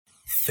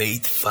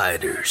Faith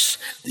Fighters,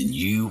 the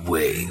new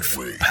wave,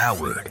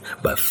 powered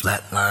by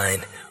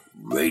Flatline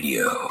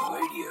Radio.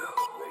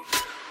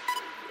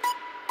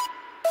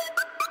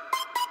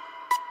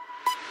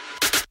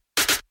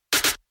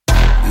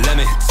 Let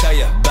me tell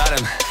you about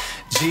him.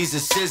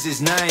 Jesus is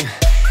his name,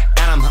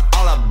 and I'm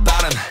all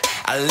about him.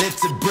 I live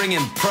to bring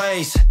him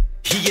praise.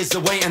 He is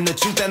the way and the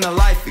truth and the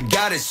life.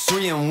 God is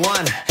 3 in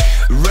 1,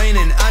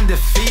 reigning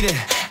undefeated.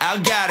 Our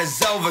God is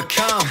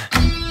overcome.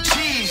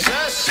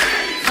 Jesus,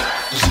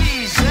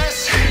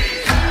 Jesus,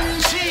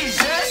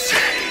 Jesus.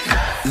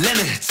 Let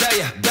me tell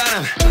you about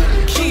him.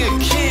 King of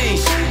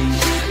kings,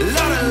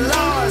 Lord of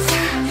lords.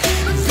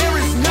 There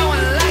is no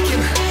one like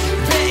him.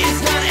 There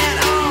is none at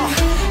all.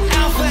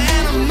 Alpha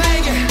and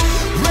Omega,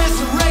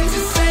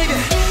 resurrected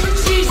Savior.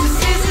 Jesus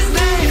is his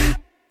name.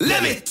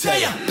 Let me tell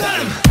you about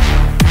him.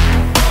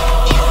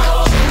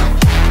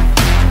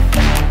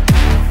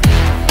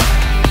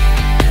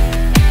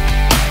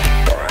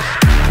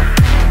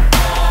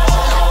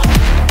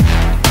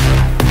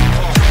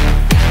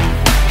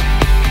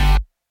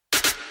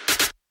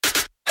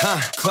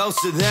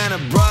 Closer than a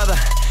brother,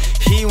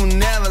 he will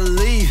never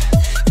leave.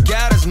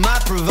 God is my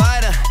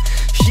provider,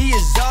 he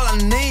is all I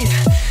need.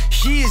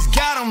 He is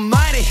God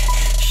Almighty,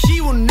 he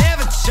will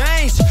never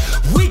change.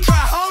 We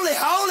cry holy,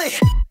 holy,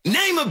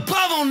 name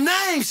above all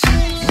names.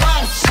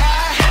 Most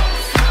high,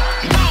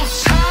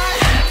 most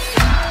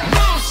high,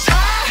 most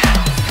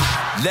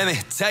high. Let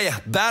me tell you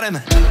about him.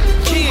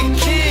 King of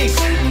kings,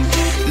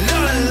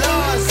 Lord of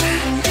lords.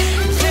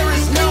 There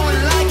is no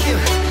one like him.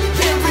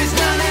 There is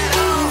none at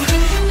all.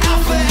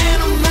 Alpha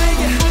and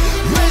Omega,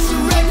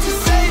 resurrected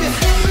Savior.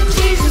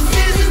 Jesus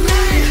is his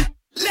name.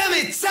 Let me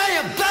tell you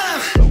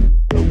about him.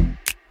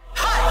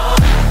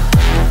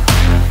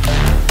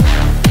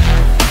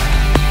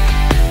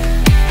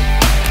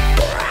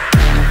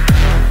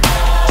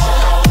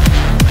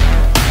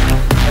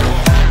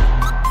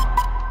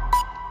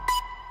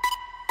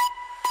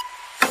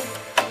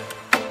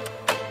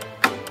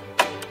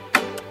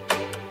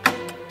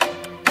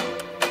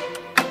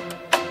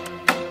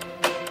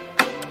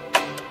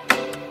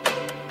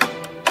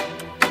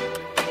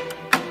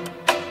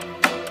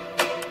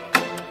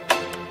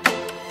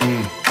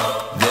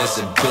 There's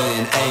a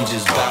billion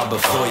angels bow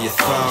before your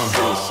throne.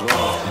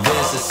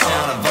 There's the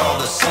sound of all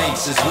the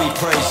saints as we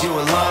praise you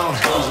alone.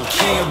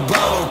 King above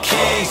all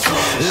kings,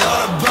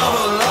 Lord above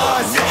all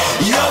lords.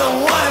 You're the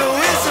one who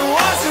is and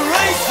was and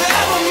reigns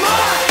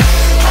forevermore.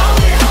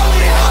 Holy,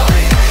 holy,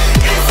 holy,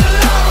 it's the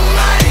Lord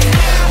Almighty,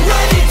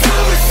 ready to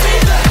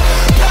receive the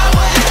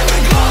power and the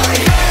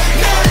glory.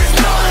 There is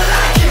no one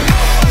like him,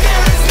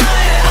 there is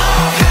none at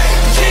all.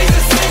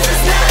 Jesus is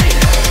his name.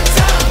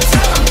 Tell him,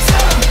 tell him,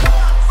 tell him.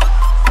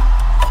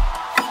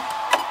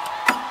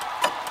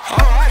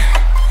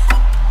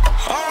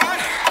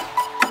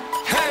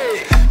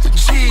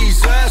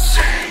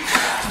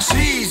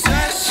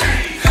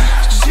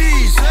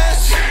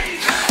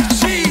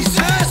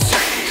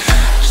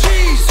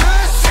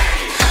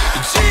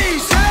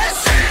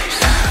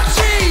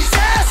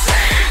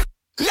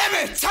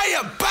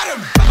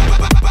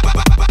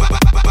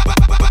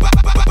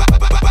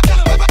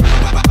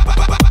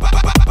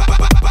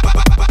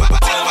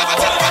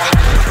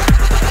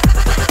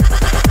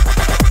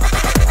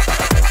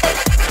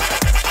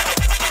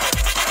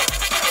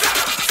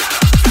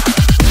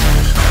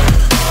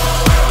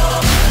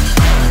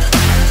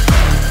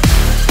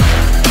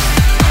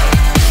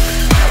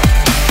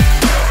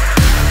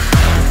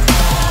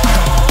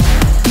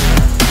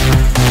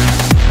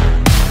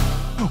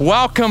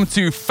 Welcome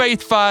to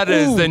Faith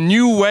Fighters, the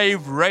new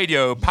wave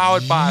radio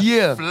powered by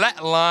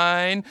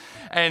Flatline.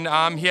 And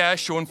I'm here,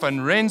 Sean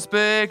van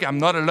Rensburg. I'm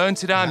not alone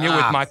today. I'm here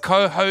with my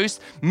co-host,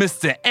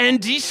 Mr.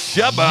 Andy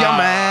Shaba. Yeah,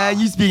 man.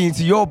 You speaking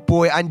to your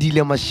boy, Andy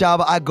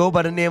Mashaba. I go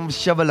by the name of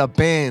Shabala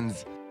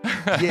Benz.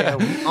 Yeah,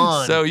 we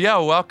on. So,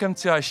 welcome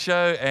to our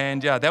show.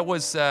 And, that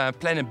was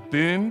Planet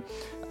Boom.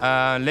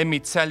 Let me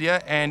tell you,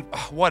 and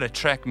what a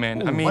track,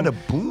 man. Ooh, I mean, what a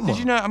boomer. Did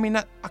you know,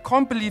 I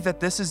can't believe that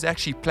this is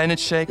actually Planet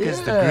Shakers,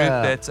 the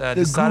group that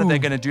decided they're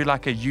going to do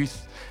like a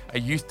youth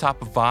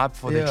type of vibe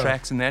for the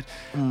tracks and that.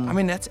 I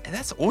mean, that's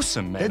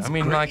awesome, man. That's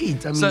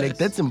great.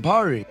 That's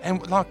empowering.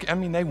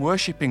 And they're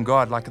worshiping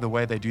God like the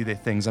way they do their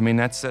things. I mean,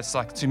 that's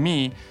like, to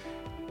me,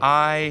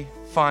 I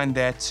find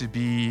that to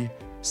be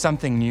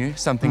something new,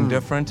 something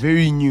different.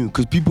 Very new,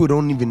 because people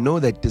don't even know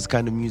that this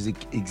kind of music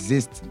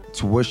exists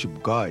to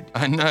worship God.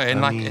 I know,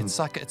 and it's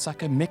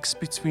like a mix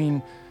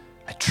between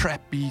a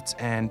trap beat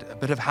and a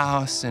bit of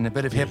house and a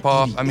bit of hip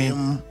hop. I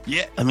mean,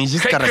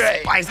 just gotta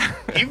spice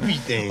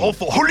everything. All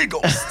for Holy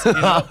Ghost. You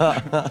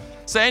know?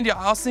 So Andy,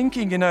 I was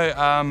thinking,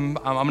 I'm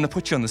gonna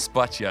put you on the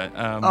spot here.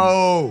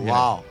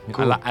 Wow,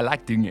 cool. I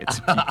like doing it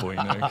to people,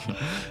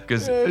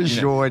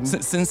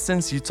 because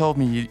since you told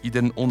me you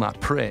did an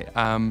all-night prayer,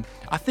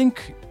 I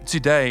think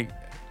today,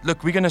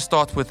 look, we're gonna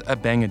start with a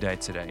banger day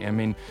today. I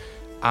mean,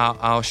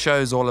 our show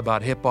is all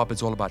about hip hop.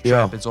 It's all about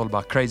trap. It's all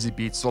about crazy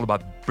beats. It's all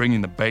about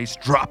bringing the bass,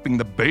 dropping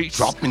the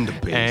bass.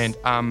 And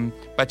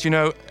but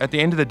at the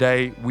end of the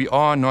day, we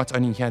are not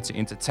only here to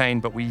entertain,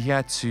 but we're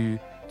here to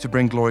to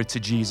bring glory to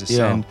Jesus.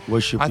 Yeah, And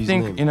worship I His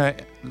think, name.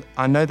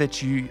 I know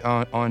that you,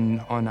 on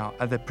our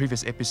other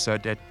previous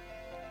episode, that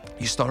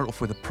you started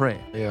off with a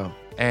prayer. Yeah.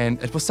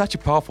 And it was such a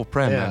powerful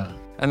prayer, Yeah. man.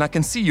 And I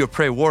can see you're a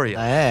prayer warrior.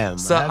 I am.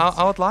 So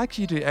I would like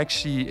you to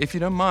actually, if you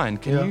don't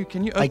mind, can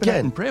you open up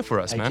in prayer for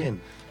us,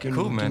 man?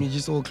 Cool, man. Can we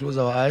just all close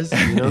our eyes,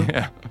 you know?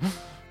 Yeah.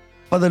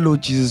 Father,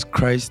 Lord Jesus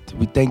Christ,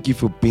 we thank you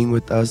for being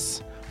with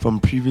us from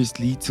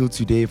previously till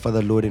today,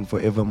 Father, Lord, and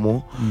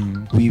forevermore.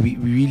 We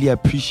really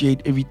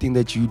appreciate everything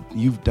that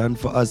you've done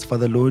for us,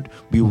 Father, Lord.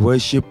 We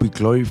worship, we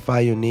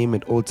glorify your name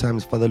at all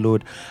times, Father,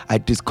 Lord. I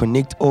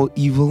disconnect all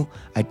evil.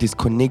 I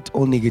disconnect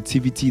all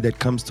negativity that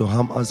comes to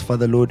harm us,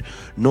 Father, Lord.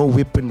 No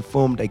weapon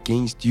formed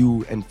against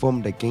you and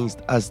formed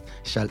against us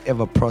shall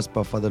ever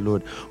prosper, Father,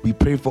 Lord. We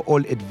pray for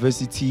all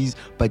adversities,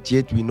 but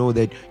yet we know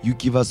that you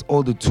give us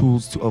all the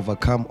tools to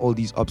overcome all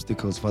these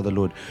obstacles, Father,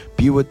 Lord.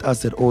 Be with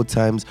us at all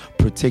times.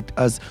 Protect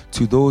us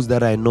to those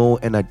that I know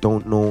and I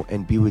don't know,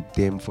 and be with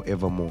them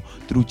forevermore.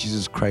 Through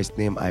Jesus Christ's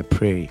name I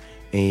pray.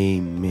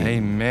 Amen.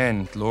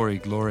 Amen. Glory,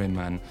 glory,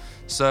 man.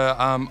 So,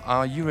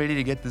 are you ready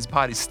to get this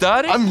party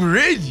started? I'm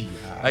ready.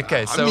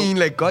 Okay, so I mean,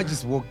 like, God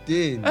just walked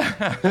in.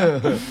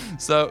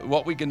 So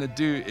what we're gonna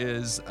do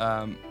is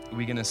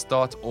we're gonna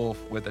start off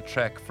with a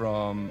track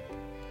from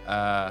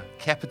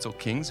Capital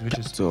Kings, which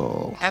is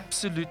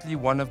absolutely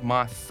one of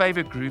my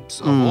favorite groups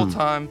of all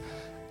time.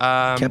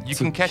 You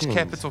can catch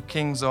Capital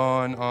Kings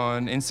on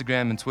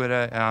Instagram and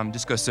Twitter.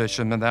 Just go search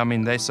them. I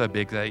mean, they're so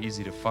big, they're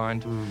easy to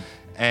find.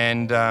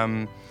 And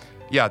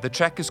the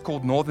track is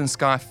called Northern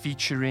Sky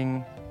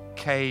featuring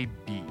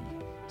KB.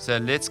 So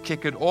let's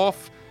kick it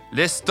off.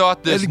 Let's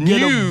start this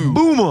new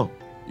boomer.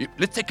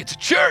 Let's take it to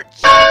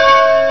church.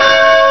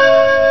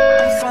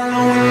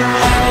 Following the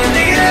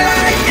holy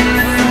light in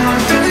the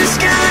north of the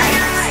sky.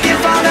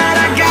 Give all that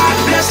I got,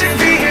 blessed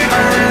be your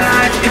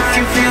life. If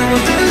you feel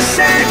the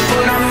same,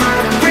 put on my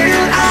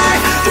real eye.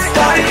 The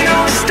party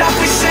don't stop,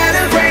 we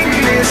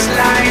celebrating this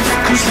life.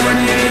 Cause one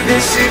day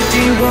this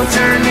city will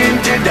turn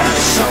into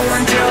dust. So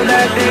until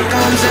that day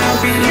comes,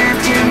 I'll be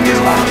lifting you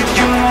up.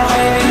 Your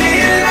holy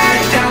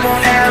light that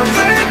won't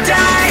ever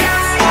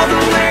die. All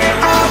the way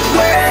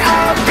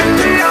up in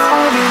the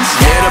northern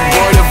sky. Yeah, the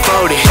boy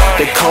devoted,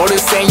 the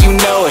coldest and you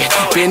know it.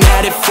 Been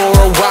at it for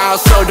a while,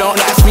 so don't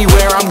ask me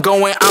where I'm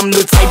going. I'm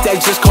the type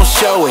that just gon'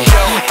 show it.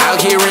 Out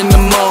here in the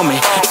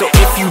moment, so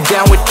if you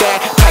down with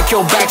that, pack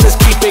your bags, let's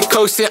keep it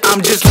coasting.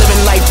 I'm just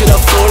living life to the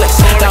fullest.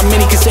 Not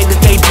many can say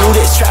that they do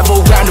this.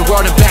 Travel around the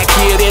world and back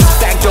here, there's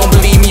fact. Don't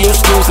believe me, you're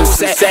snoozing.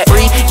 Set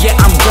free, yeah,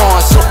 I'm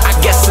gone, so I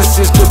guess this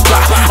is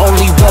goodbye.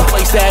 Only one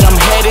place that I'm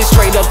headed,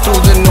 straight up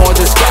through the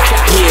northern sky.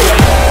 Yeah.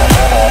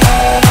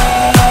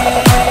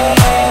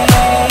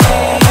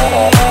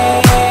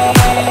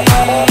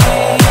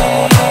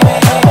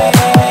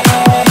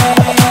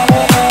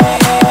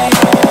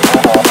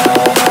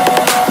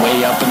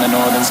 Way up in the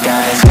northern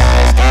skies.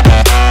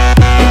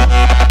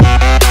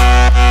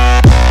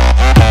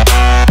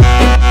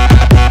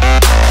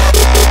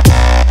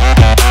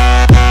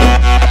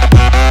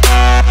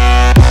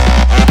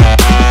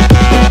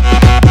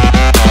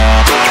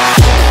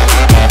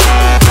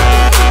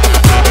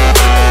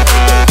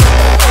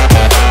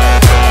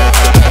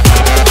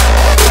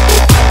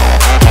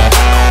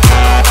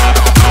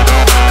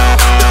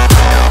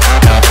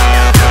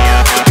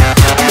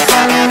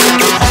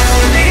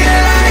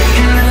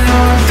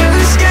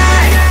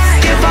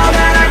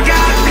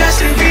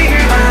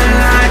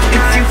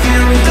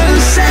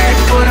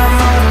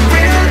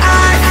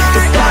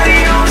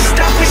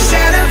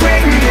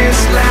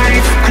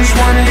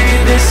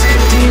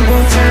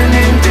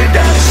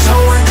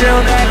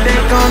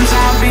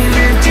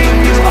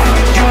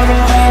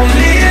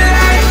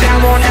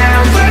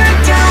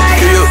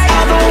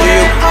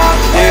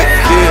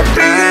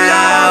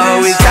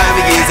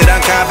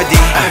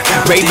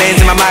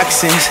 Ray-Bans in my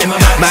moccasins,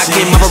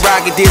 mocking my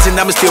prerogatives, and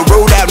I'ma still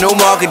roll out, no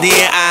marketing.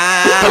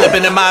 I pull up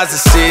in the Mazda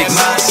 6.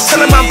 Tell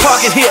him I'm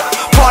parking here,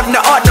 pardon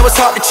the art, know it's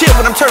hard to chill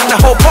when I'm turning the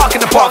whole park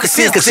into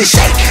Parkinson's, cause it's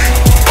shake.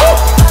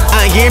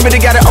 You ain't really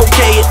gotta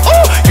okay it.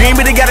 You ain't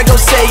really gotta go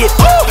say it.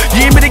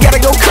 You ain't really gotta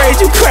go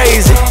crazy, you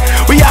crazy.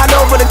 We all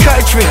over the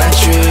country.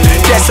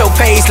 That's so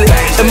Paisley.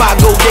 Am I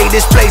go date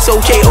this place?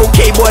 Okay,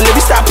 boy, let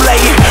me stop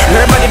playing.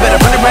 Everybody better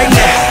run it right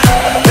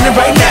now. Run it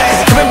right now, cause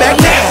it's coming back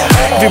now.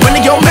 If you're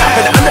running your mouth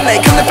and the underlay,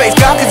 come to face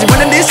God, cause you're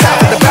running this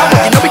house. The power,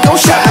 you know we gon'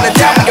 shot. Out of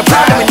doubt, we can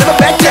problem, we never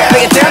back down.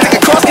 Lay it down, take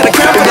a cross, get a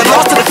crown, from the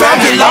lost to the crown,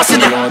 get lost in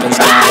the northern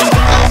skies.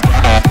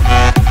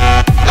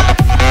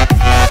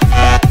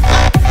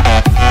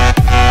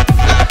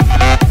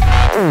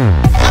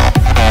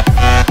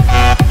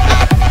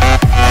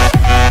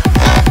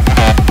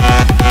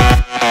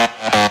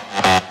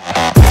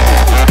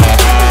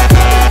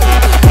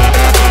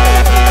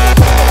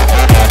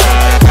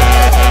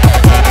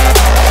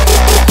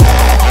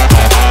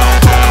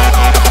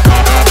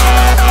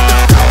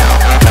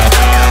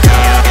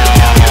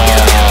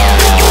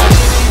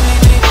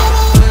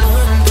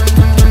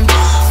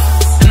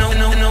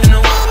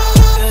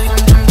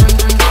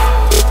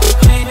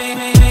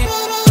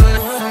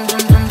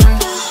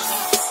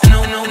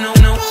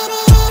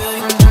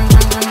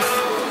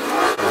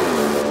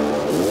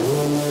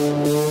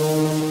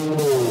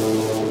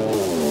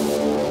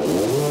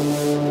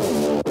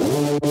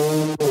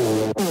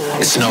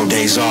 It's no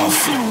days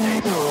off,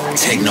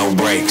 take no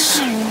breaks.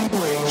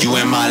 You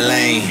in my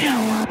lane,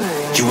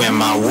 you in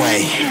my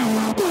way.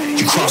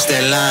 You cross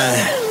that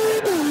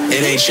line,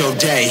 it ain't your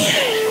day.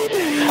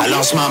 I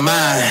lost my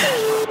mind,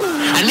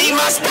 I need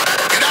my spot.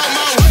 Get out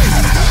my way,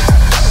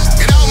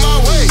 get out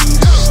my way,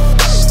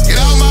 get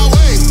out my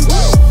way,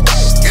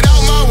 get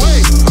out my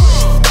way,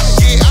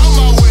 get out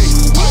my way,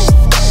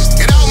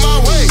 get out my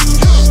way,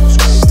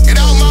 get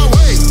out my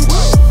way,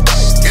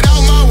 get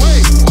out my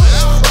way.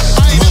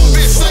 I ain't never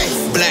been safe.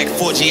 Black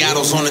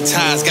Forgiatos on the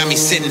tires got me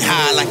sitting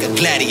high like a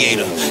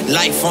gladiator.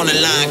 Life on the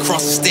line,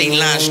 cross the state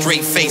line,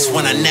 straight face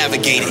when I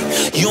navigate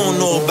it. You don't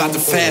know about the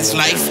fast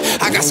life.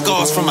 I got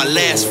scars from my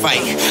last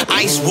fight.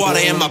 Ice water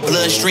in my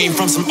bloodstream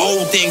from some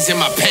old things in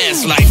my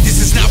past life.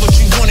 This is not what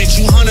you wanted.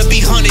 You hunter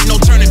be hunted, no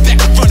turning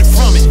back or running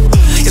from it.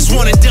 It's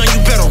one and done,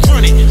 you better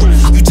run it.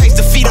 You take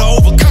defeat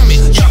or overcome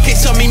it. Y'all can't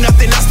tell me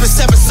nothing. I spent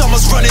 7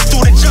 summers running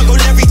through the jungle.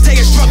 Every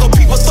day a struggle.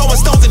 People throwing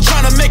stones and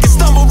trying to make it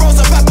stumble. Rose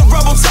up out the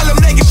rubble, tell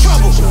them they get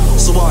trouble.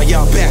 So all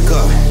y'all back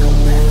up,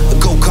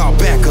 go call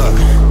back up.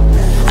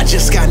 I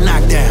just got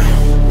knocked down,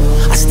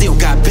 I still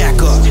got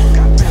back up.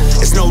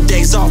 It's no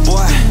days off, boy,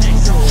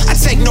 I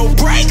take no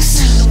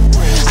breaks.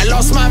 I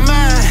lost my mind,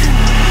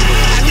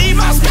 I need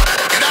my spot.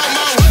 Get out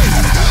my way,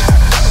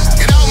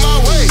 get out my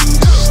way,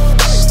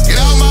 get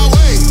out my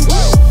way,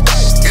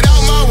 get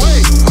out my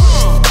way,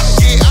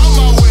 get out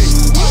my way,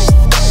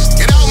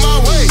 get out my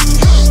way,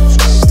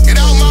 get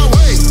out my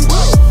way,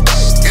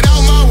 get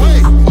out my way.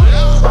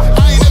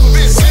 I ain't never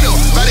been seen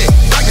nobody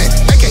like that.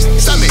 They can't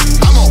stop me,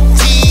 I'm on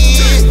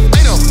 10.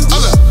 Ain't no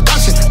other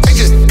option, they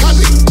just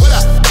copy what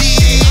I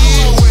did.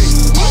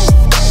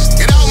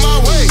 Get out my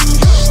way,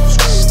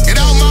 get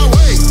out my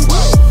way,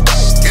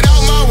 get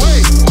out my way.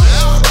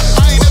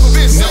 I ain't never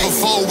been safe. Never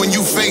fold when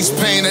you face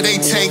pain, or they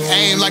take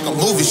aim like a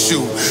movie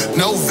shoot.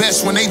 No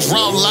vest when they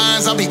draw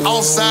lines, I be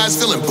offsides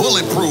feeling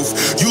bulletproof.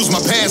 Use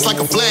my past like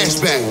a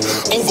flashback,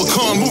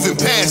 overcome moving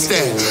past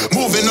that.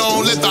 Moving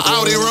on, let the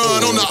Audi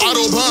run on the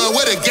Autobahn,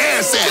 where the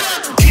gas at.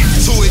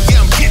 Getting to it,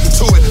 yeah, I'm getting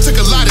to it. Took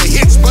a lot of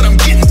hits, but I'm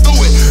getting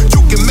through it.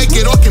 You can make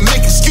it or can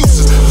make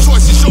excuses.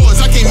 Choice is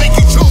yours, I can't make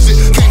you choose it.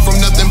 Came from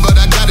nothing, but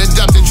I got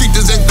adopted. Treat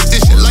this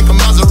expedition like a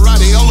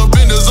Maserati. All up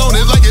in the zone,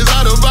 it's like it's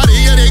out of body.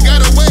 Yeah, they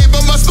got away,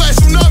 but my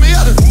splash tsunami.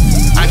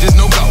 I just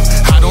know go,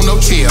 I don't know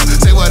chill.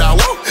 Say what I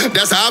want,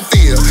 that's how I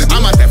feel.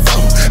 I'm out that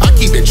phone, I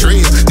keep it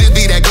real. This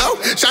be that glow,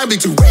 shine be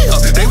too real.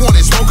 They want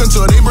it smoke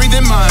until they breathe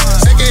in mine.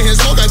 Second hand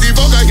smoke, I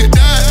devoke, I get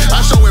dying. I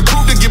show and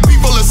prove to give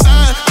people a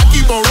sign. I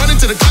keep on running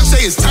till the clock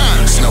say it's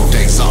time. It's no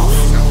days off,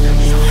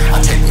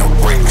 I take no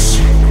breaks.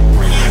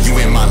 You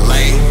in my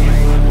lane,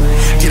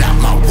 get out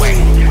my way.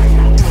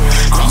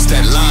 Cross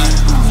that line,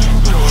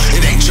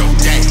 it ain't your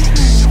day.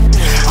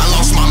 I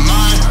lost my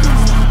mind,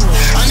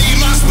 I need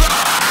my space.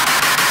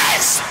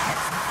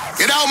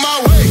 Get out my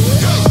way,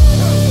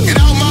 get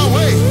out my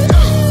way,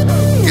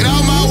 get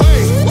out my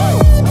way,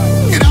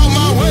 get out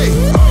my way,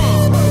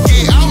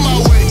 get out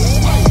my way,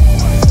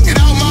 get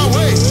out my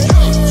way,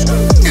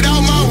 get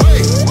out my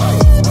way,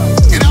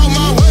 get out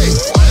my way.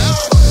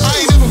 I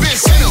ain't never been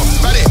seen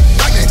nobody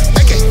like that.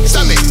 They can't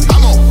stop me,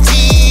 I'm on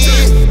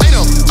 10. Ain't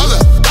no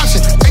other option,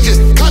 they just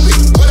copy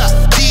what I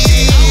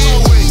did.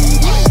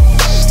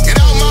 Get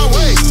out my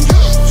way,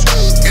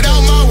 get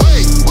out my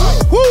way.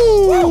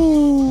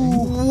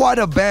 Woo! What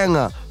a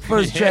banger.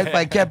 First track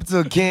by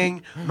Capital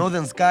King,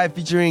 Northern Sky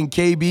featuring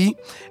KB.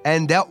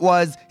 And that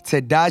was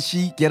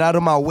Tedashii, Get Out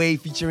of My Way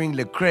featuring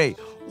Lecrae.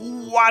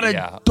 What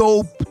a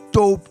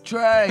dope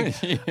track.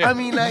 I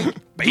mean, like,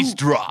 Bass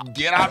drop.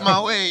 Get out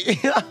my way.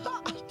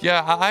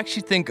 Yeah, I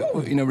actually think,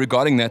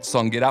 regarding that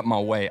song, Get Out My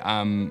Way,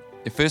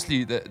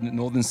 firstly, the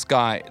Northern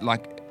Sky,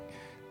 like,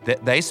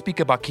 they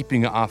speak about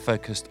keeping your eye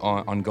focused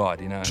on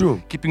God,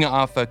 True. Keeping your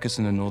eye focused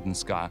in the Northern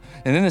Sky.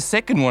 And then the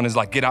second one is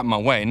like, Get Out My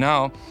Way.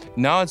 Now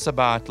it's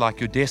about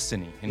like your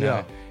destiny,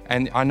 Yeah.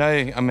 And I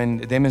know,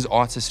 them as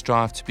artists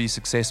strive to be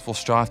successful,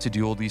 strive to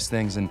do all these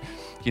things, and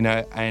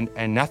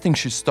and nothing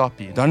should stop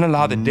you. Don't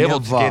allow the devil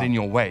to get in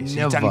your way.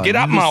 So you tell him, get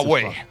out my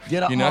way.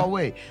 Get out my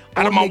way.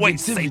 Out of my way,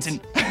 Satan.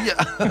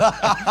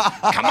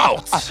 Come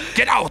out.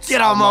 Get out.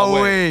 Get out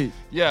my way.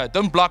 Yeah,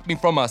 don't block me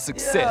from our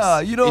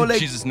success. Yeah, in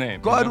Jesus'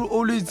 name. God will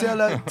always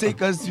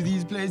take us to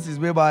these places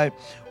whereby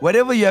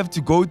whatever you have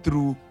to go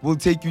through will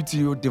take you to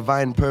your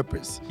divine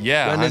purpose.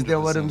 Yeah, you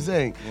understand 100%. what I'm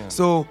saying? Yeah.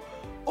 So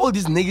all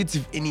this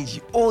negative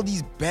energy, all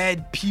these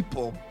bad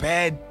people,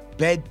 bad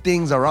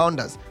things around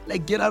us,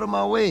 like, get out of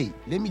my way.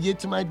 Let me get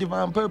to my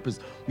divine purpose.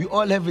 We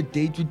all have a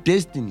date with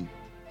destiny.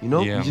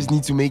 Yeah. We just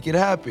need to make it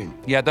happen.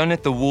 Yeah, don't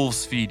let the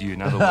wolves feed you,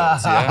 in other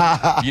words,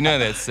 yeah? You know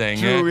that saying,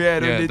 True, yeah?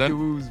 don't let the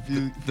wolves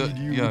feed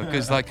you. Yeah,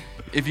 because like,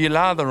 if you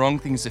allow the wrong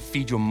things to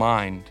feed your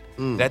mind,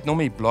 that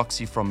normally blocks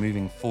you from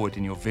moving forward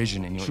in your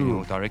vision, in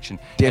your direction.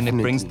 Definitely. And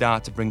it brings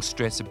doubt, it brings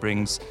stress, it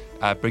brings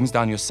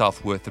down your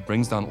self-worth, it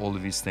brings down all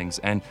of these things.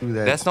 And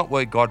that's not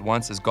what God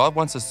wants us. God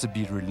wants us to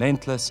be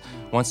relentless,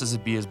 wants us to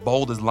be as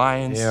bold as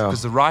lions,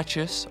 because the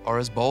righteous are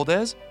as bold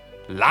as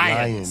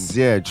Lions.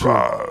 Yeah, true.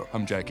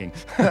 I'm joking.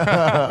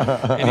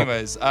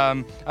 Anyways,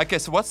 okay,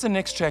 so what's the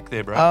next track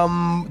there,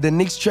 bro? The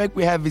next track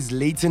we have is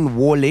Leighton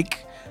Warlick,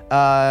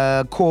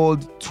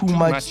 called Too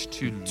Much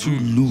to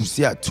Lose.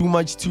 Yeah, Too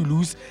Much to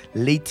Lose,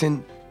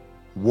 Leighton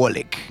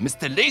Warlick.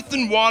 Mr.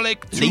 Leighton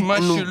Warlick, Too Leighton Much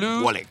to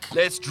Lose. Warlick.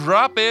 Let's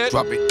drop it.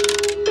 Drop it.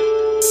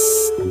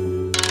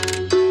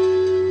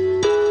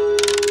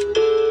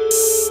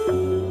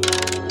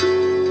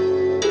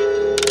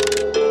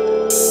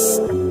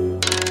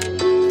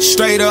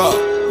 Straight up,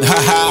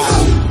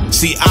 haha.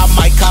 See, I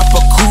might cop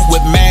a coupe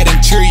with matte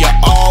interior,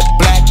 all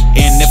black.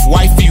 And if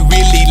wifey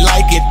really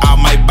like it, I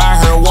might buy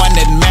her one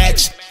that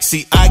match.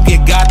 See, I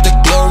got the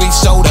glory,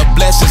 so the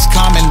blessings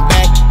coming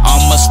back.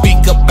 I'ma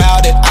speak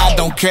about it, I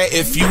don't care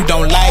if you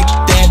don't like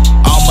that.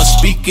 I'ma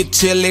speak it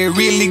till it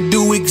really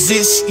do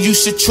exist, you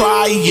should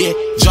try it.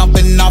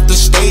 Jumping off the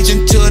stage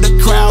until the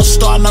crowd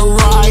starting to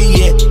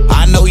riot.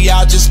 I know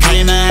y'all just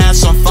came to have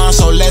some fun,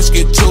 so let's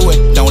get to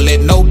it. Don't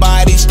let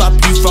nobody stop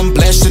you from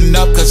blessing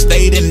up, cause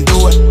they didn't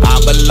do it. I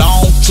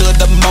belong to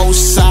the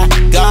Most High,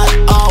 God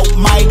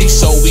Almighty,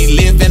 so we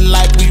living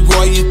like we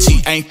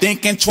royalty. Ain't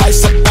thinking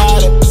twice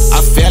about it.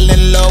 I fell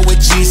in love with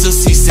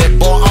Jesus, he said,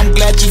 boy, I'm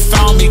glad you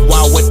found me.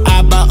 Why would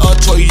I buy a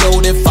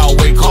Toyota if I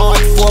work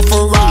hard for a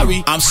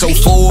Ferrari? I'm so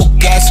full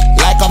gas,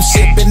 like I'm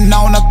sipping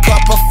on a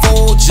cup of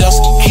food. Just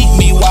keep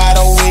me wide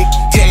awake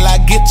till I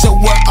get to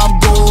where I'm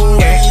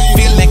going.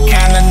 Feeling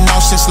kinda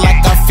nauseous,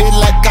 like I feel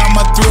like I'm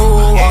a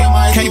through.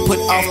 Can't put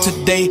off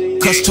today,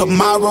 cause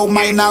tomorrow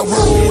might not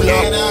rule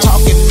up.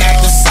 Talking at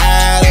the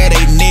side of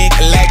they neck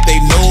like they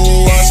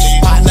know us.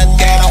 Partner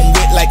that I'm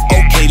with, like,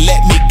 okay,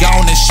 let me go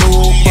and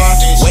shoot, bruh.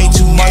 Way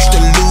too much to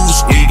lose,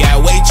 we got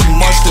way too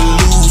much to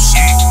lose.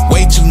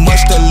 Way too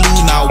much to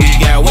lose, now we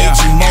got way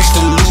too much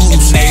to lose.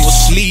 And they will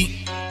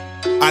sleep.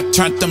 I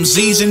turned them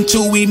Z's into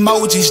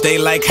emojis. They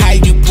like how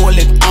you pull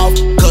it off,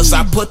 cause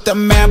I put the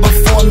man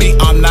before me.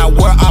 I'm not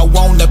where I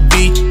wanna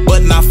be,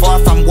 but not far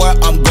from where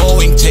I'm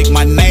going. Take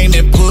my name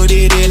and put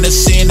it in a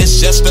sentence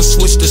just to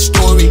switch the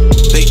story.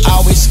 They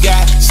always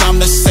got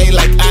something to say,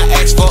 like I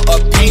ask for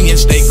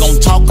opinions. They gon'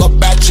 talk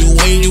about you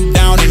when you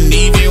down and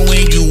even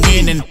when you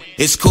winning.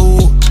 It's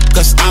cool,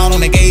 cause I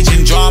don't engage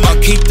in drama.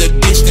 Keep the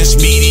distance,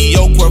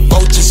 mediocre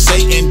vultures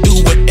say and do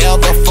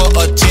whatever for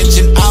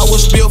attention. I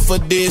was built for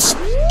this.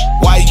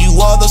 Why you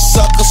other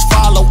suckers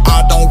follow?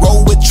 I don't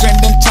roll with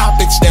trending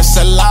topics. There's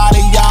a lot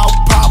of y'all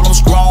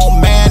problems.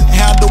 Grown man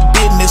handle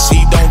business.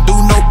 He don't do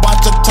no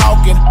bunch of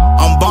talking.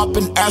 I'm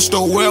bumping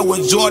Astro World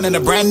with Jordan,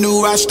 a brand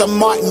new Aston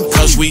Martin.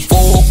 Cause we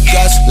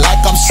focus like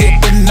I'm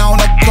sipping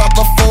on a cup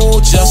of food.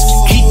 Just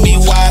keep me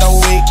wide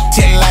awake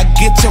till I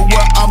get to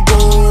where I'm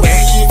going.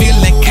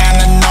 Feeling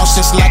kinda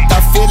nauseous, like I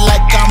feel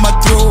like I'm a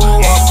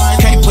throw up.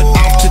 Can't put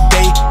off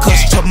today,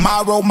 cause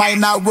tomorrow might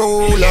not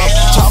roll up.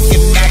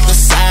 Talking at the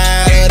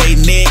side of they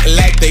neck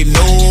like they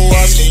know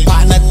us.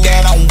 Partner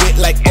that I'm with,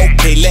 like,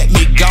 okay, let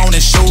me go and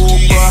show,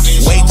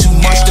 bruh. Way too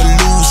much to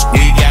lose,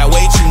 we got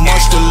way too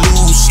much to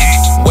lose.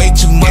 Way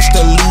too much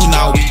to lose,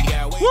 now we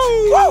got way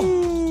too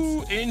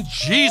Woo! In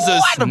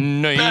Jesus'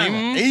 name.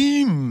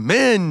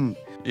 Amen.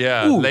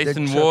 Yeah, Ooh,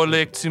 Leighton that track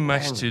Warlick, Too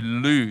Much to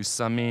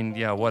Lose. I mean,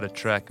 yeah, what a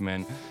track,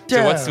 man.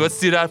 Yeah. So what's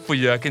stood out for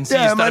you? I can see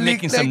you start Malik,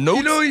 making some like, notes.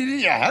 You know,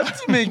 you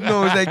have to make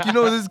notes. Like, you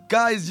know, this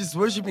guy is just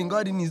worshiping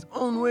God in his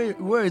own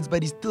words,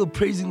 but he's still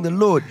praising the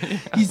Lord.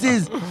 He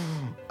says,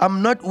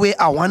 I'm not where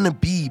I want to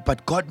be,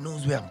 but God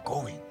knows where I'm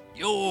going.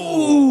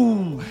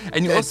 Yo.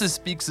 And he also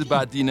speaks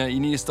about, you know, you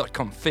need to start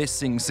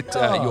confessing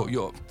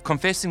your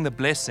confessing the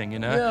blessing, you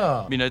know.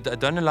 Yeah. You know,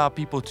 don't allow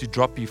people to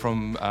drop you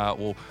from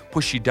or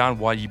push you down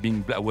while you're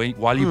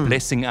while you're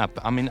blessing up.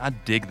 I mean, I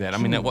dig that. I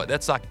mean,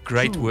 that's like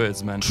great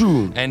words, man.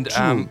 True. And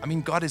True. I mean,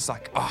 God is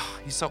like,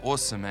 he's so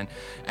awesome, man.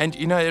 And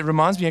you know, it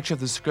reminds me actually of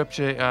the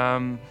scripture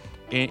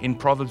in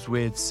Proverbs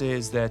where it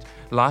says that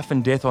life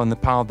and death are in the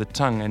power of the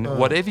tongue, and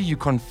whatever you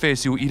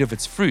confess, you will eat of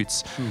its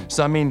fruits.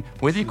 So I mean,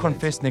 whether you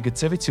confess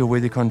negativity or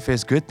whether you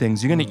confess good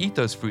things, you're going to eat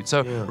those fruits.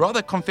 So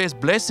rather confess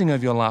blessing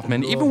of your life,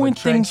 man. Even when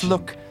things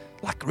look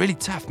like really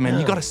tough, man,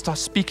 you got to start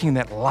speaking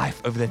that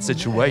life over that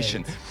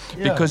situation,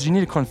 because you need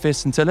to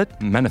confess until it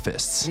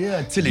manifests.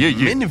 Yeah, till it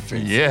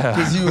manifests. Yeah.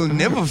 Because he will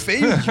never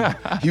fail you.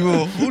 He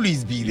will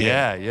always be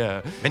there.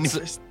 Yeah.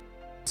 Manifest.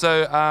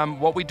 So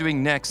what we're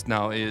doing next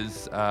now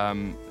is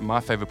my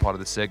favorite part of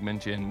the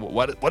segment, and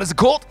what is it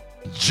called?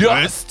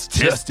 Just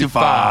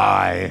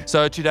Testify.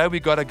 So today we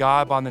got a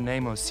guy by the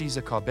name of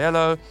Cesar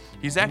Carbello.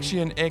 He's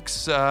actually an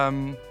ex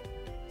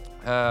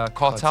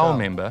cartel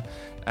member,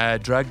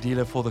 drug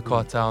dealer for the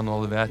cartel and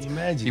all of that.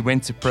 Imagine. He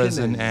went to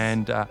prison, Killers.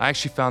 and I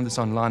actually found this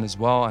online as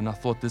well, and I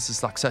thought this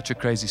is like such a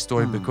crazy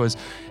story because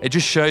it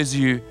just shows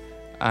you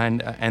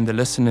and the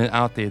listener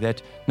out there that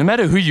no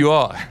matter who you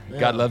are,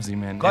 God loves you,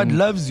 man. God And-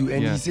 loves you,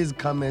 and yeah. he says,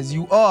 come as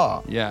you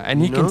are. Yeah,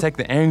 and he You can know? take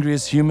the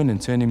angriest human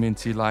and turn him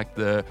into like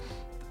a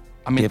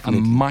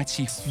Definitely.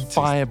 mighty,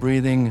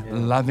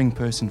 fire-breathing, loving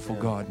person for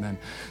God, man.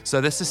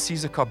 So this is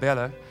Cesar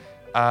Carbello,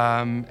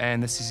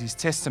 and this is his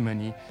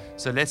testimony.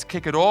 So let's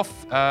kick it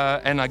off.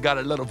 And I got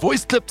a little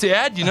voice clip to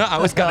add. You know, I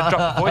always got to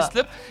drop a voice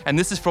clip. And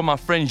this is from my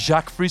friend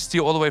Jacques Fristi,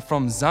 all the way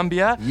from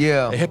Zambia.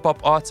 Yeah. A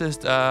hip-hop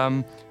artist.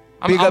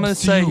 I'm Big going to ups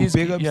to say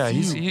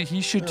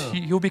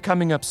you. he'll be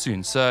coming up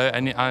soon. So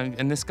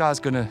and this guy's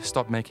gonna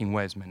stop making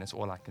waves, man. That's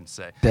all I can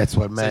say. That's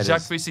what matters. So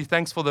Jacques Fristi,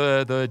 thanks for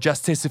the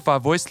Just Testify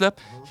voice clip.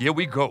 Here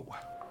we go.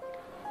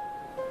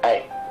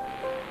 Hey,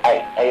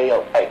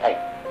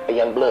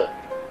 young blood.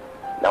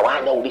 Now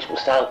I know this will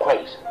sound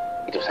crazy.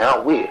 It will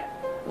sound weird.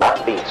 But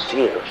I'm being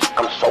serious.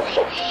 I'm so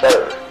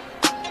serious.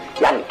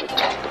 Y'all need to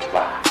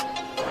testify.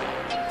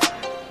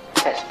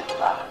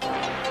 Testify.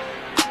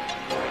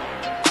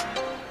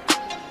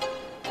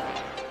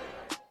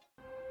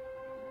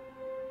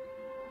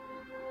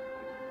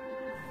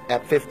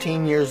 At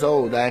 15 years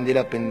old, I ended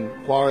up in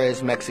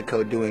Juarez,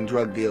 Mexico, doing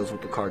drug deals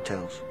with the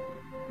cartels.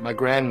 My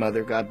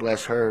grandmother, God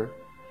bless her,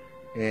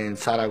 in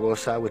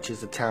Zaragoza, which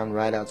is a town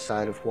right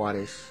outside of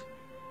Juarez,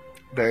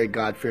 very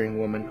God-fearing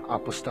woman,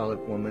 apostolic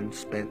woman,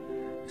 spent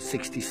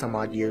 60 some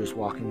odd years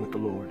walking with the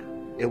Lord.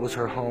 It was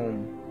her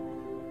home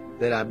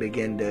that I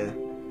began to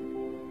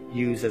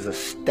use as a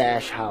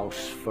stash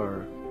house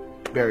for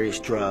various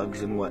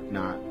drugs and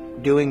whatnot.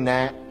 Doing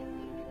that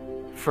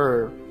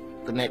for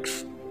the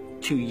next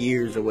 2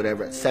 years or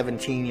whatever, at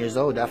 17 years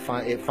old, it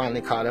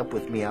finally caught up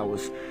with me. I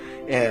was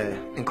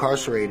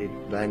incarcerated.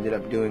 I ended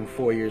up doing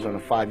 4 years on a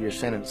 5-year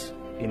sentence,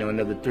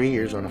 another 3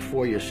 years on a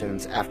 4-year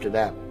sentence after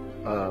that,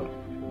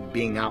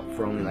 being out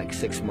for only like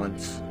 6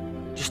 months.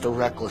 Just a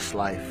reckless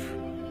life.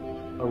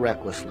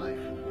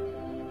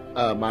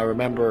 I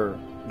remember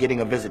getting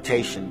a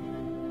visitation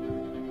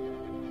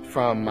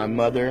from my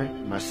mother,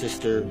 my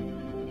sister,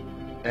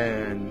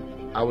 and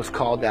I was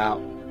called out,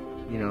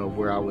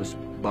 where I was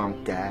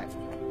bunked at.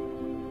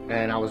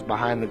 And I was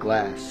behind the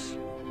glass.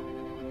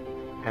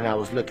 And I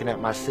was looking at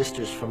my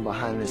sisters from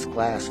behind this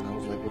glass, and I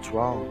was like, what's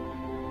wrong?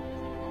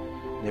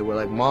 And they were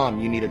like, Mom,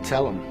 you need to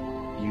tell them.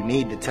 You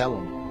need to tell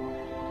them.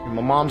 And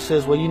my mom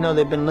says, well,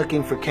 they've been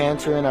looking for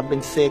cancer, and I've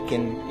been sick,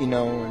 and,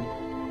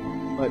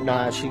 and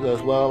whatnot. She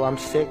goes, well, I'm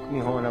sick,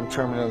 mijo, and I'm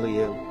terminally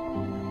ill.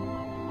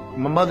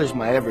 My mother's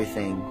my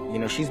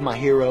everything. She's my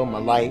hero, my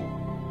light.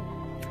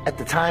 At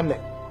the time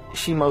that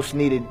she most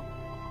needed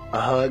a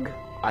hug,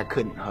 I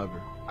couldn't hug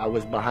her. I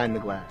was behind the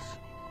glass.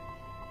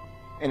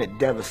 And it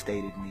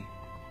devastated me.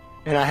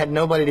 And I had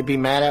nobody to be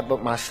mad at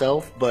but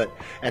myself, but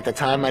at the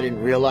time I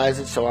didn't realize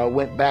it, so I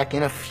went back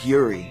in a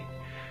fury,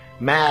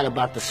 mad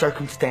about the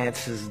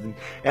circumstances and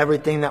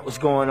everything that was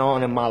going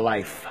on in my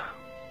life.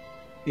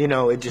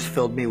 It just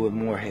filled me with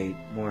more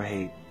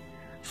hate.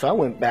 So I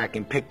went back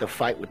and picked a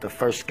fight with the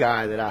first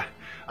guy that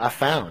I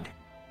found.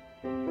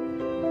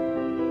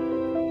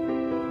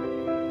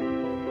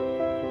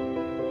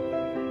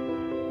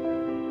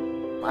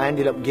 I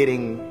ended up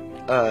getting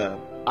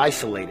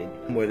isolated,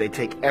 where they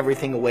take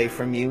everything away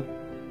from you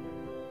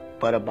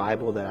but a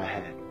Bible that I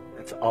had.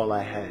 That's all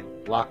I had.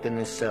 Locked in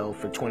this cell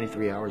for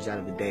 23 hours out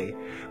of the day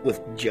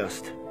with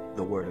just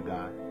the Word of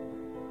God.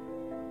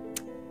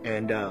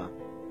 And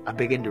I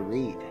began to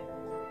read.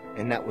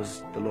 And that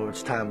was the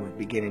Lord's time of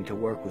beginning to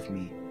work with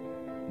me,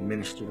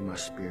 minister to my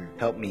spirit,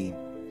 help me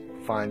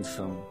find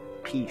some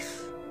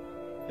peace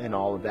in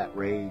all of that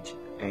rage,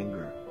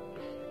 anger.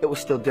 It was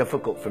still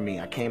difficult for me.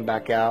 I came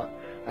back out.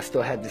 I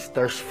still had this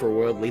thirst for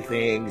worldly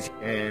things,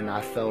 and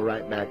I fell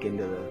right back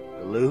into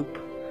the loop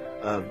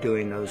of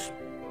doing those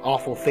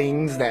awful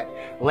things that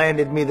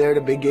landed me there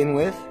to begin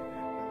with.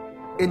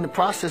 In the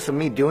process of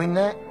me doing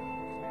that,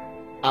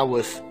 I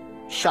was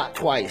shot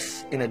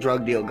twice in a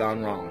drug deal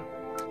gone wrong.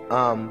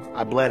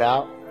 I bled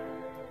out,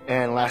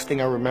 and last thing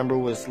I remember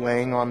was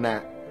laying on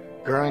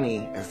that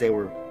gurney as they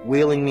were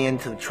wheeling me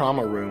into the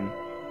trauma room.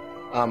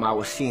 I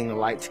was seeing the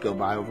lights go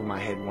by over my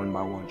head one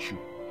by one, shoot,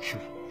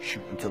 shoot,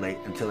 shoot,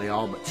 until they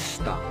all but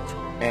stopped,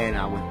 and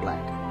I went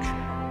black.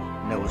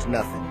 And there was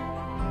nothing.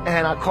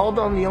 And I called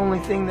on the only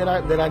thing that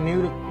I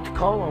knew to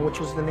call on, which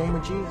was the name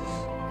of Jesus.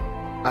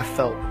 I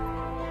felt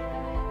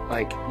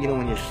like,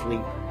 when you're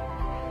asleep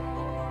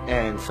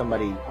and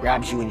somebody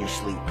grabs you in your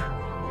sleep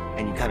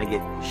and you kind of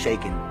get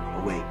shaken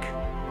awake.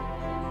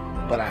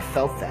 But I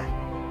felt that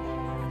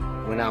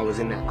when I was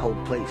in that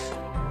cold place.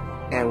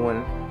 And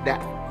when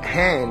that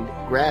hand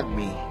grabbed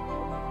me,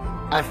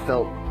 I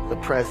felt the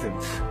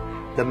presence,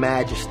 the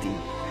majesty,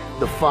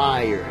 the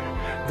fire,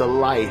 the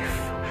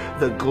life,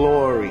 the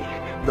glory,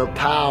 the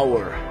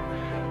power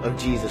of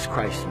Jesus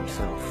Christ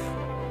himself.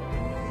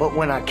 But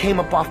when I came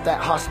up off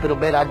that hospital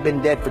bed, I'd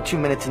been dead for 2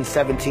 minutes and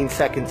 17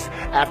 seconds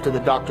after the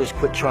doctors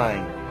quit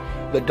trying.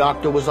 The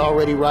doctor was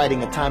already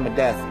writing a time of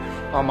death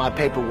on my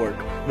paperwork.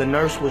 The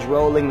nurse was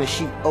rolling the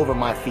sheet over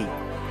my feet.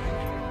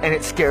 And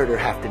it scared her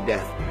half to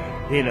death.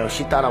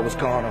 She thought I was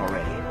gone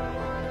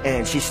already.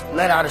 And she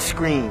let out a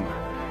scream.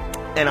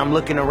 And I'm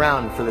looking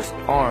around for this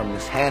arm,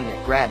 this hand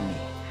that grabbed me.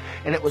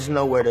 And it was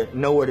nowhere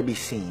to be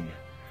seen.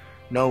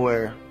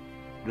 Nowhere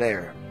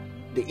there.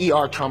 The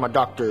ER trauma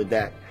doctor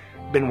that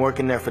been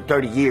working there for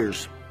 30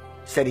 years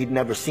said he'd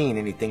never seen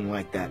anything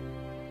like that.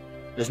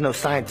 There's no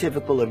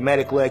scientific or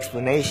medical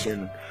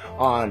explanation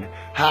on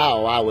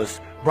how I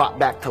was brought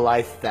back to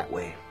life that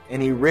way.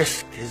 And he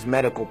risked his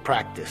medical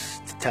practice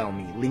to tell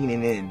me,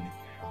 leaning in,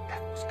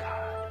 that was God.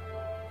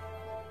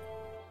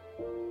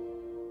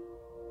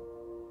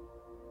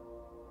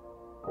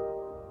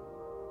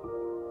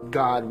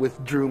 God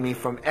withdrew me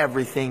from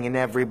everything and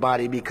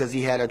everybody because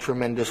he had a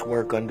tremendous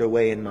work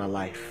underway in my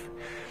life.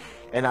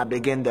 And I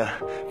began to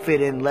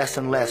fit in less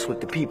and less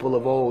with the people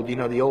of old, you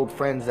know, the old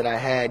friends that I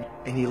had.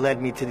 And he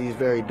led me to these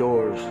very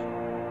doors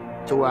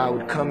to where I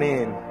would come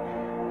in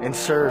and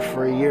serve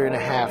for 1.5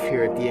 years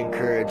here at the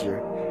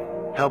Encourager,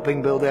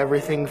 helping build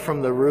everything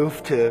from the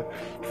roof to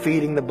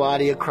feeding the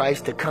body of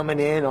Christ to coming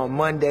in on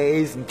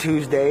Mondays and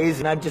Tuesdays.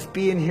 And I'd just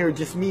be in here,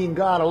 just me and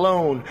God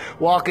alone,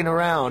 walking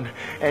around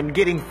and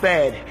getting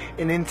fed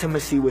in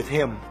intimacy with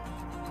him.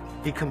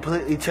 He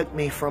completely took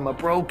me from a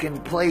broken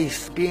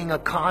place, being a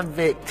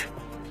convict,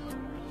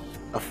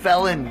 a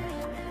felon,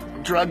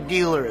 drug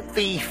dealer, a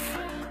thief,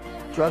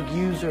 drug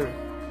user,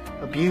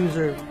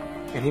 abuser,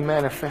 and he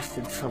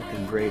manifested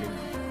something greater.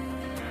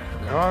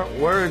 There aren't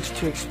words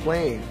to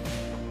explain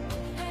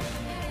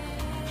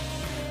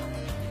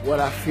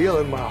what I feel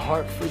in my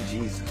heart for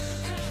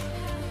Jesus.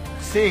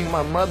 Seeing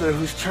my mother,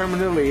 who's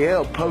terminally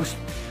ill,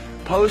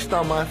 post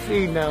on my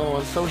feed now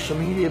on social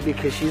media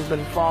because she's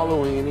been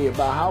following me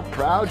about how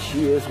proud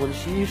she is when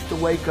she used to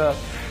wake up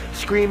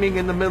screaming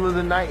in the middle of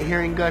the night,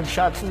 hearing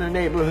gunshots in the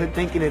neighborhood,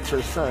 thinking it's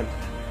her son.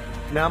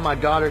 Now my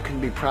daughter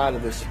can be proud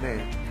of this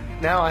man.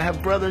 Now I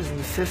have brothers and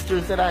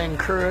sisters that I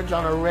encourage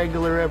on a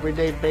regular,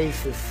 everyday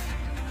basis.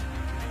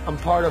 I'm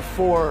part of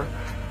four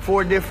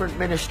different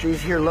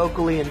ministries here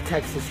locally in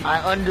Texas. I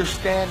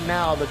understand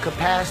now the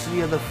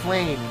capacity of the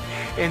flame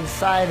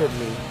inside of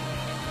me.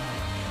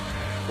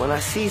 When I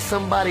see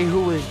somebody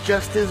who is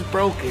just as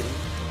broken,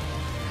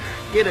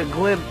 get a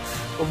glimpse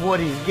of what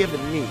he's given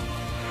me,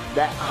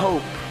 that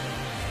hope,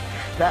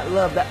 that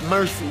love, that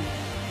mercy.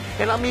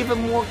 And I'm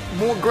even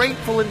more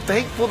grateful and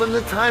thankful than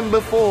the time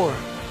before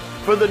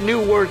for the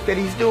new work that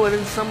he's doing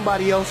in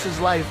somebody else's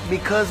life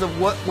because of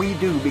what we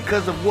do,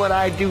 because of what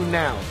I do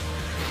now.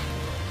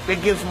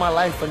 It gives my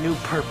life a new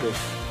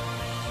purpose.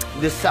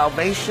 This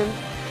salvation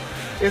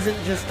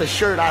isn't just a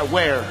shirt I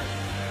wear.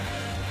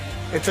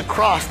 It's a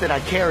cross that I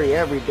carry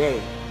every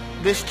day.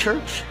 This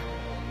church,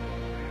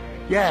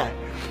 yeah,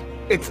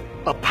 it's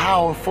a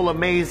powerful,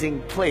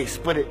 amazing place,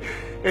 but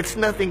it's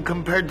nothing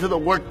compared to the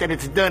work that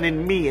it's done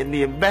in me and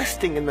the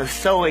investing and the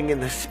sowing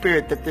in the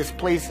spirit that this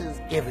place has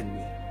given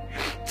me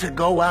to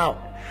go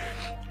out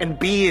and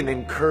be an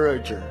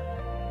encourager.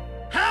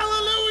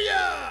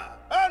 Hallelujah!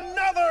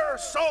 Another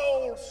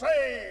soul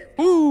saved.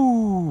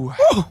 Ooh.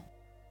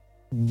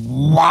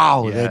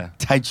 Wow, Yeah. that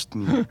touched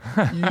me.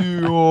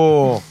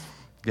 Yo.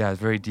 Yeah,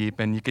 it's very deep,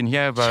 and you can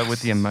hear about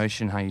with the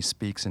emotion how he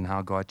speaks and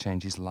how God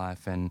changed his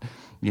life. And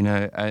you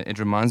know, it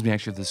reminds me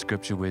actually of the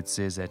scripture where it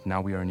says that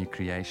now we are a new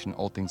creation,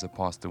 all things have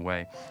passed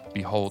away.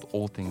 Behold,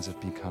 all things have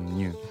become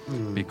new.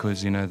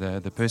 Because you know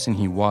the person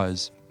he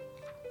was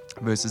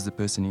versus the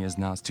person he is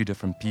now is two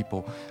different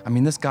people. I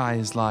mean, this guy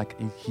is like,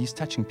 he's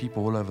touching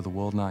people all over the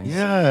world now.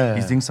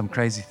 He's doing some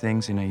crazy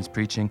things, you know, he's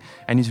preaching,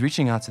 and he's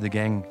reaching out to the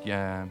gang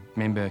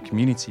member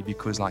community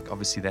because, like,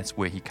 obviously that's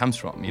where he comes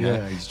from, you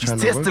know. He's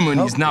His testimony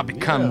has now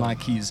become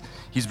like his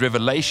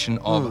revelation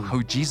of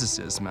who Jesus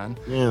is, man.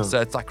 So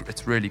it's like,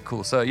 it's really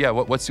cool. So yeah,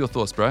 what's your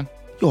thoughts, bro?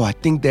 Yo, I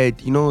think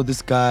that, you know,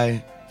 this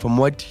guy, from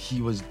what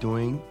he was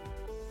doing,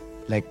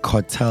 like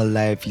cartel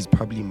life, he's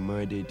probably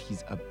murdered,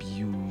 he's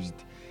abused,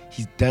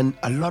 he's done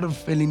a lot of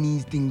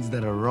felonies, things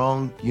that are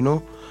wrong, you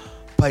know.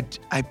 But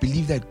I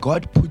believe that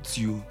God puts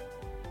you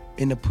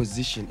in a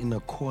position, in a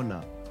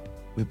corner,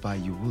 whereby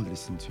you will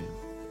listen to him.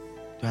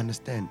 Do you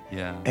understand?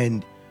 Yeah.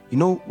 And you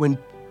know, when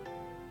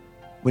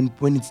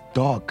it's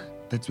dark,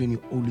 that's when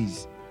you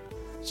always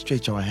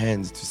stretch our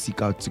hands to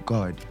seek out to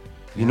God.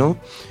 You know?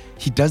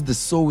 He does the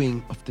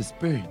sowing of the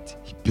spirit.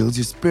 He builds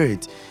your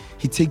spirit.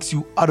 He takes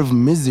you out of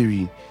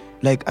misery.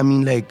 Like, I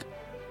mean,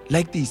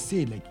 like they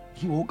said, like,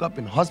 he woke up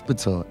in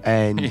hospital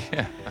and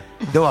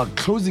they were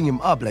closing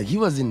him up. Like, he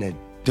was in a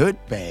dirt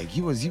bag.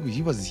 He was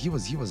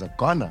a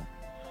goner.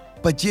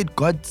 But yet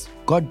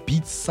God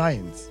beats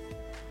science.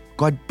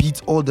 God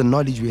beats all the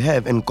knowledge we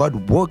have, and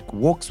God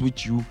walks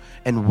with you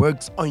and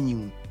works on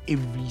you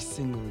every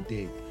single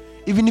day.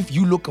 Even if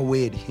you look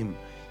away at him,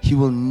 he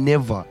will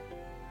never,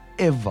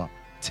 ever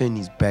turn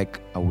his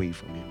back away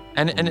from him.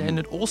 And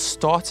it all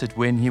started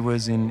when he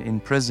was in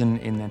prison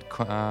in that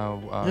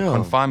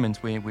confinement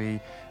where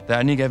they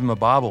only gave him a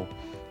Bible.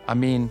 I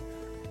mean,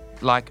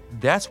 like,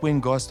 that's when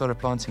God started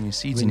planting his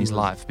seeds in his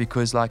life,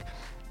 because, like,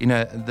 you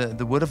know,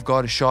 the word of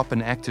God is sharp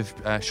and active,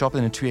 sharper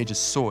than a two-edged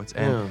sword,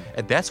 and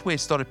that's where it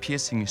started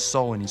piercing his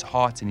soul and his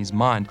heart and his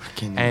mind.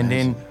 And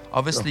then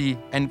obviously,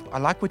 and I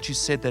like what you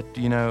said, that,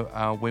 you know,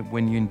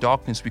 when you're in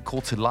darkness, we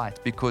call to light,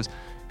 because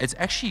it's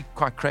actually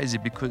quite crazy,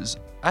 because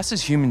us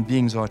as human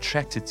beings are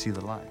attracted to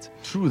the light.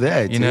 True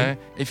that. You know,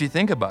 if you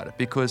think about it,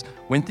 because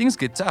when things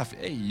get tough,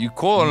 hey, you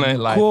call on that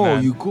light,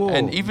 man. You call.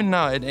 And even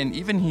now, and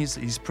even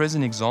his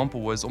present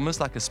example was almost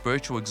like a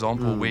spiritual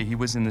example where he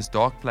was in this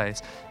dark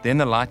place. Then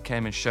the light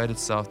came and showed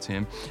itself to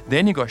him.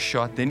 Then he got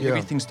shot. Then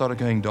everything started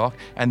going dark.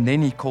 And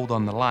then he called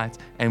on the light.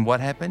 And what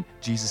happened?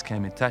 Jesus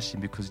came and touched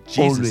him because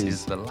Jesus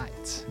is the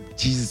light.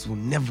 Jesus will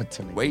never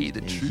turn away. Way,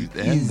 the truth,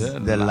 and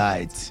the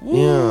light.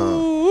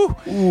 Ooh.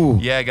 Yeah. Ooh.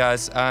 Yeah,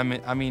 guys. I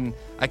mean,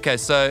 okay.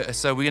 So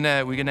we're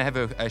gonna have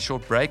a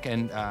short break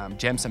and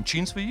jam some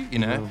tunes for you, you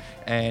know.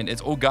 And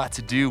it's all got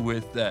to do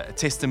with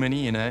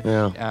testimony, you know.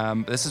 Yeah.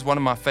 This is one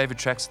of my favorite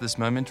tracks at this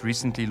moment,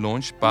 recently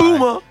launched by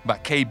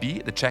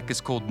KB. The track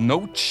is called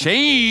No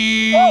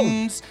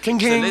Chains. King.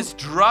 So let's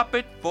drop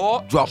it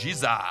for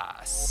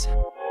Jesus.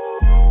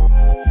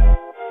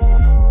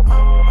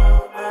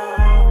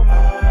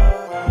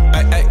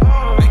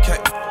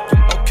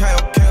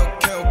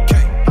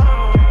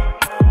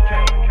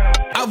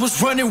 I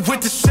was running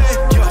with the set,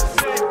 yeah.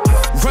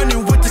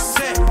 Running with the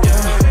set,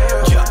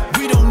 yeah. Yeah.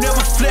 We don't never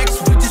flex,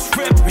 we just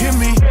rep, hear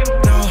me?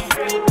 No.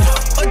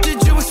 What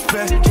did you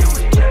expect?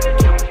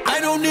 I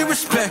don't need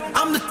respect,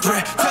 I'm the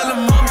threat. Tell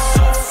them I'm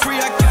so free,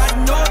 I got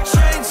no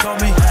chains on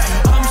me.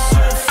 I'm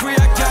so free,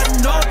 I got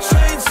no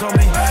chains on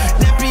me.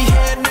 Nappy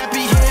head,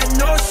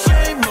 no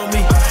shame on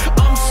me.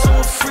 I'm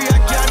so free, I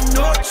got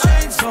no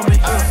chains on me.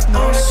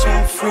 I'm so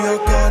free, I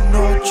got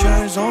no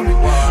chains on me.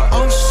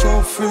 I'm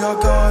so free, I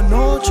got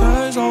no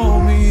chains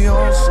on me.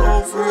 I'm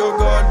so free, I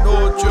got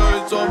no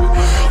chains on me.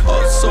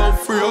 I'm so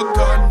free, I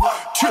got no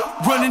chip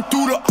running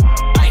through the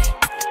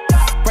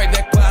right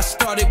back where I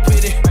started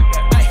with it.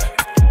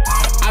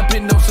 I've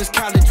been known since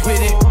college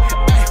with it.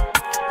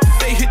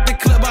 They hit the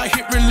club, I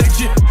hit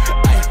religion.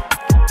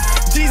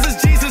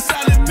 Jesus,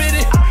 I'll admit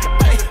it.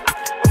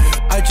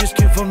 I just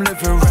give them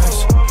living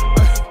rest.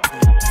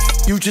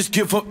 You just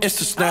give them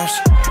Insta snaps.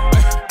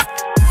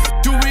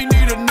 Do we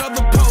need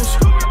another post?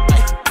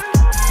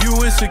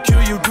 You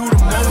insecure, you do the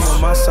most.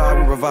 On my side,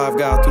 we revive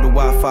God through the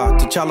Wi-Fi.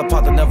 T'Challa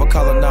pot that never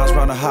colonized,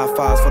 round the high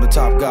fives for the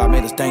top God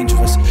made us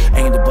dangerous.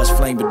 Ain't the bust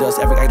flame with us,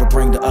 every idol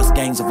bring to us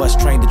gangs of us.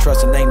 Trained to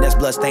trust a name that's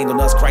blood stained on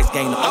us, Christ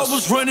gained on us. I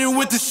was running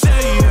with the say,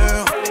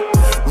 yeah.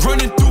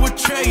 Running through a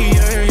tray,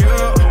 yeah.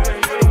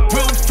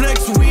 Real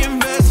flex, we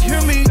invest,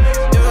 hear me,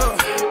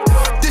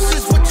 yeah. This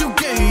is what you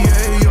get,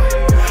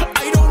 yeah.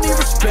 I don't need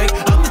respect,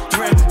 I'm the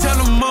threat. Tell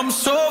them I'm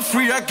so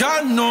free, I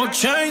got no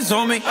chains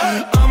on me.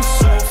 I'm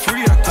so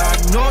free, I got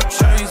no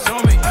chains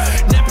on me.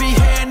 Nappy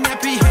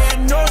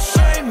head, no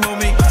shame on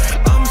me.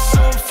 I'm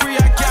so free,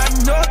 I got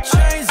no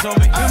chains on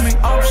me.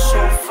 I'm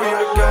so free,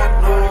 I got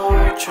no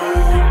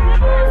chains.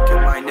 Look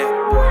at my neck,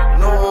 boy,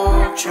 no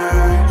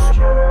chains.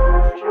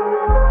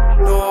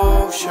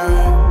 No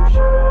chains.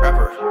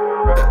 Rapper.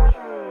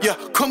 Yeah,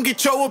 come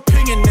get your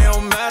opinion, they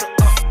don't matter.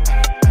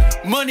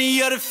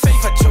 Money or the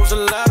faith, I chose a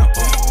ladder.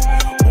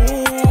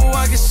 Ooh,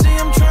 I can see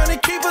him trying to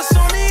keep us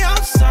on the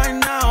outside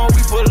now.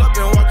 We pull up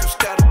and watch them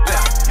scatter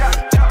back.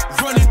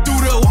 Running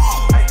through the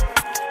wall.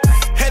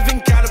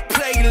 Heaven got a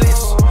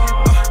playlist.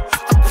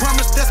 I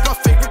promise that's my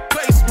favorite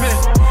place, man.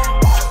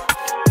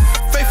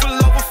 Faithful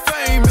over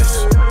famous.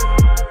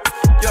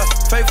 Yeah,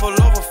 faithful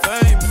over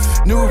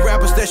famous. New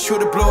rappers that sure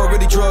to blow,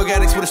 really drug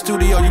addicts with a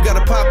studio. You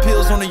gotta pop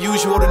pills on the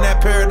usual, then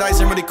that paradise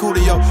ain't really cool to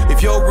yo.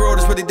 If your world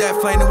is really that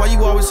flame, then why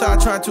you always high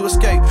trying to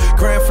escape?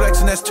 Grand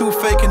flexing, that's too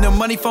fake. And them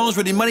money phones,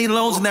 really money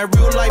loans. And that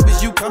real life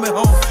is you coming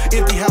home.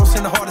 Empty house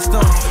in the heart of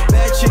stone.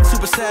 Bad chick,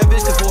 super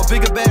savage, cause for a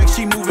bigger bag,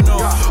 she moving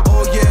on.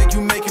 Oh yeah, you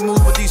making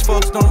moves, but these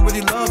folks don't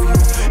really love you.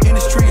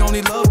 Industry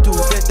only love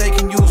dudes that they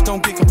can use,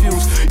 don't get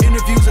confused.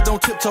 Interviews that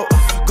don't tiptoe,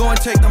 go and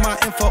take them my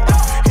info.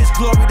 His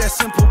glory, that's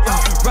simple.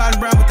 Riding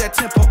around with that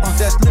tempo,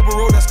 that's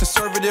liberal, that's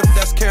conservative,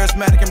 that's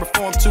charismatic and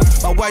reformed too.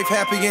 My wife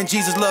happy and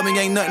Jesus love me,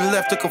 ain't nothing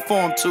left to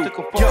conform to.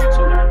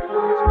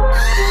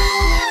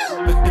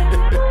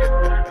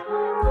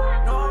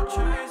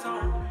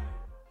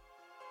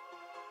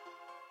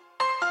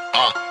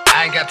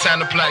 I ain't got time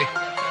to play.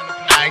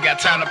 I ain't got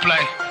time to play.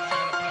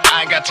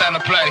 I ain't got time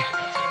to play.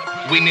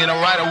 We need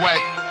them right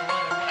away.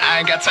 I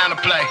ain't got time to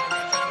play.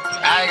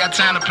 I ain't got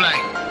time to play.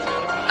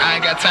 I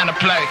ain't got time to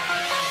play.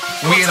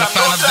 We in the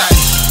final day.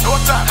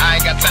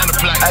 I ain't got time to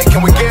play. Hey,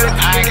 can we get it?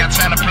 I ain't got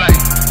time to play.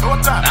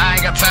 I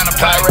ain't got time to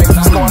play.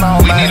 What's going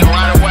on, we man? need them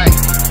right away.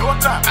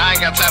 I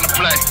ain't got time to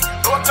play.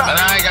 But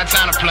I ain't got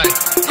time to play.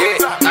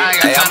 Yeah. I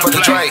ain't got time to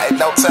play. Hey,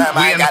 no time,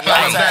 I ain't got no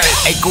time.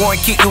 Hey, go and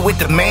kick it with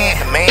the man.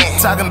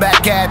 Talking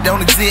about God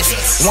don't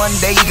exist. One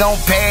day you gon'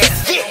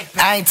 pass.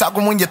 I ain't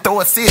talking when you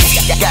throw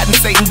assist. God and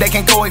Satan, they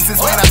can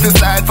coexist. Man, I feel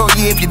sorry for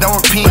you if you don't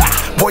repent.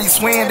 Boy, you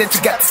swearing that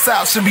you got the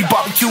South. Should be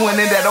barbecuing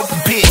in that open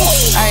pit.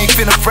 I ain't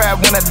finna fry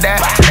when I die.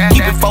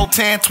 Keep it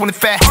 410,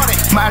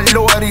 25. My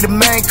loyalty, the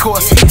main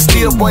course.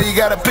 Still, boy, you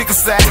gotta pick a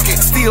side.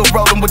 Still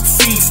rolling with the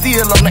seed.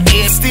 Still on the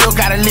edge. Still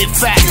gotta live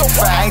fat.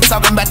 I ain't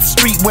talking about the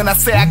street when I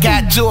say I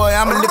got joy.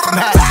 I'ma lift them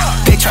high.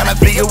 They tryna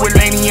figure we're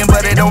Lanian,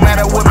 but it don't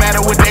matter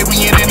what day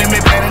we in.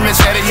 Intimate, better than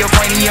shatter your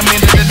cranium.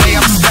 End of the day,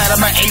 I'm too tired of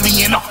my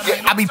alien.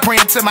 I be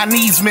praying till my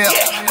knees melt.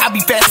 I be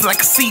fasting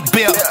like a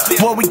seatbelt.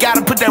 Boy, we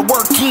gotta put that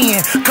work in,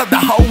 cause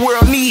the whole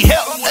world need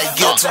help. I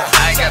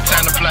ain't got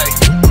time to play.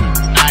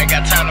 I ain't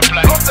got time to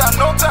play. No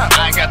time.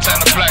 I ain't got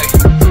time to play.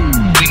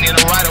 We need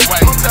a right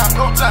away.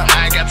 No time.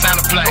 I ain't got time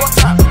to play.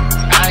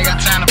 I ain't got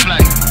time to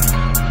play.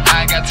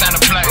 I ain't got time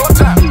to play. No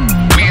time.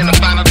 We in the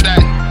final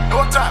day.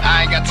 No time.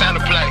 I ain't got time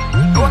to play.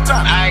 No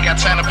time. I ain't got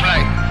time to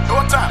play.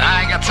 No time.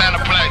 I ain't got time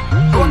to play.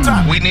 No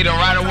time. We need a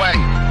right away.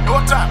 No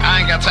time.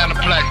 I ain't got time to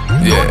play.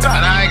 Yeah. And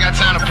I ain't got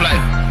time to play.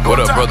 What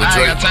up, brother I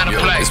Drake? ain't got time to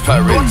play. It's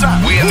Pirate.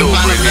 We in the Little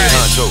final Red day.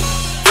 Honcho.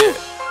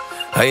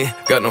 Yeah. I ain't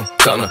got no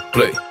time to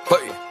play.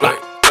 Play.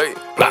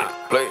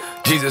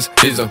 Jesus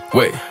is a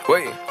way.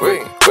 Wait.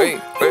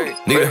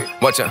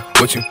 Nigga, watch out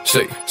what you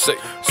say.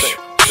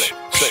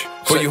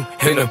 For you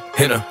in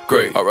a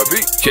grave.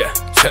 R.I.B. Yeah.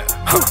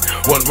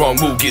 One wrong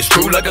move, get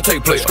screwed like a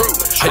tape player.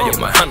 I am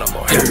my hand on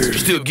my hair.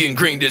 Still getting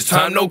green this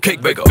time, no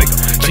cake baker.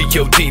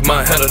 G.O.D.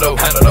 my hand though.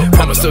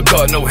 Promise to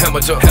God, no hammer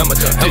job.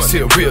 This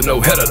here real,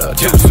 no header.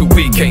 Juice who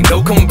we can't,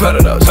 no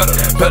competitors.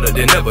 Better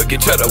than ever,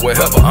 get cheddar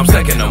wherever. I'm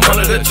stacking them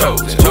under the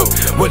toes.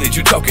 What did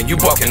you talking? You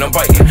walking, I'm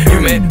biting.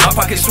 You mad? My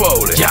pocket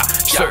swollen. Yeah,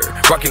 sir.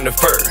 Rocking the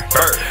fur.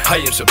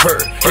 I am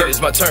superb. It is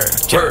my turn.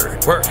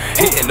 Word.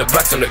 Hitting the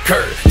blocks on the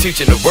curb.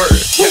 Teaching the word.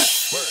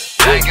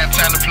 I ain't got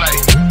time to play.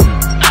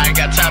 I ain't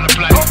got time to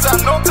play.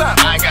 No time.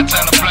 I ain't got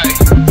time to play.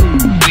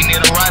 We need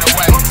a right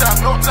away.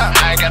 No time.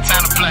 I ain't got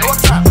time to play. No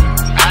time.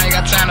 I ain't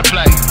got time to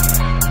play.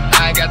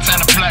 I ain't got time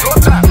to play. No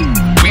time.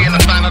 We in the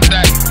final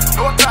day.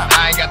 No time.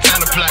 I ain't got time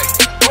to play.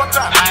 No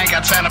time. I ain't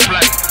got time to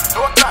play.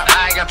 No time.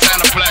 I ain't got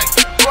time to play.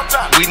 No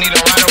time. We need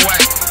a right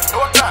away.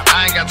 No time.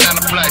 I ain't got time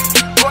to play.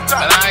 No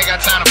time. And I ain't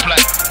got time to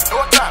play.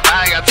 No time.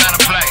 I ain't got time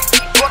to play.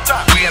 No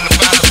time. We in the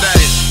final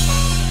days.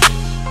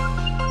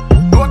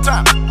 No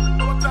time.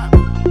 No time.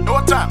 No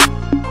time.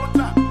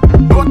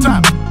 No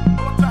time.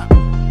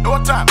 No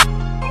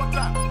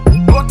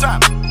time.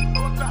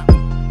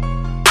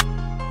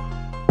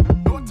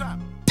 No time.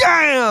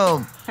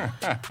 Damn!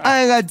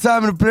 I ain't got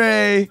time to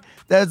play.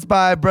 That's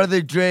by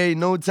Brother Dre.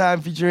 No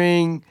Time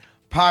featuring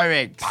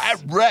Pyrex.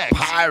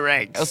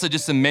 Also,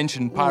 just to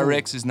mention,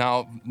 Pyrex is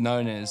now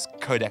known as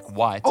Kodak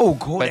White. Oh,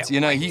 Kodak But, you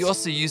know, White. he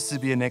also used to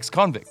be an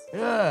ex-convict.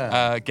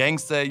 Yeah.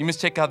 Gangster. You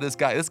must check out this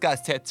guy. This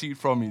guy's tattooed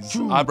from his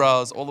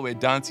eyebrows all the way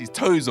down to his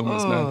toes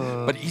almost,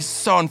 man. But he's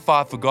so on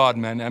fire for God,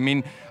 man. I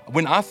mean,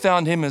 when I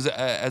found him as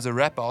a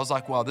rapper, I was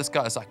like, wow, this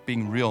guy is like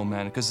being real,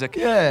 man. Because like,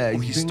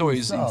 his story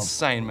is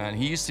insane, man.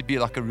 He used to be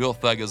like a real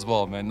thug as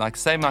well, man. Like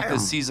same like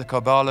as Caesar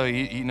Carballo,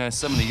 you know,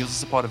 similarly. He was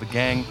just a part of a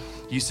gang.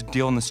 He used to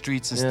deal on the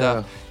streets and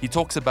stuff. He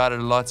talks about it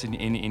a lot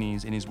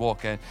in his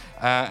walk.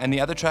 And the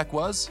other track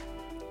was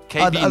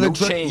KB No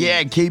Chains.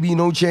 Yeah, KB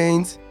No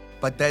Chains.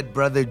 But that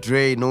Brother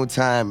Dre, No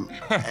Time,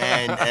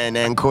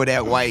 and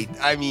Kodak White.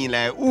 I mean,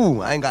 like,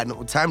 ooh, I ain't got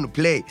no time to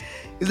play.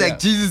 It's like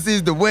Jesus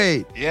is the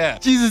way. Yeah.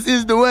 Jesus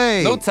is the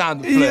way. No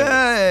time to play.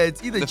 Yeah,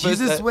 it's either The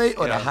Jesus' first- way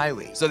or yeah. the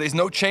highway. So there's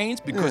no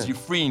chains because you're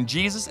free in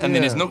Jesus, and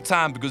then there's no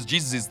time because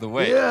Jesus is the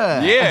way.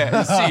 Yeah. Yeah,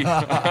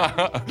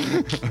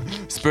 you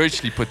see.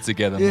 Spiritually put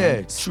together, Yeah,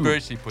 man. true.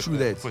 Spiritually put True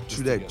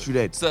together. that. True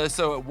that.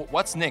 So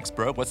what's next,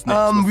 bro? What's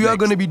next? We are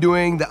going to be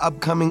doing the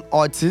upcoming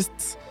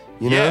artists,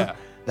 you know? Yeah.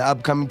 The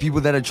upcoming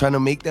people that are trying to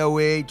make their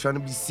way, trying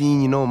to be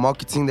seen, you know,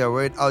 marketing their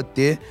word out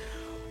there.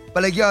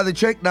 But like, yeah, the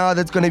track now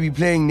that's going to be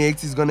playing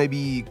next is going to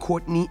be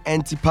Courtney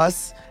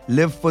Antipas,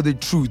 Live for the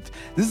Truth.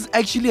 This is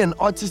actually an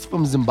artist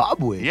from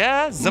Zimbabwe.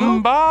 Yeah,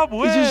 Zimbabwe.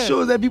 You know? It just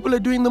shows that people are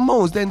doing the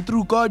most, and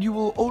through God, you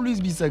will always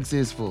be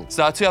successful.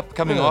 So our two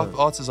upcoming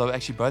artists are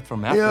actually both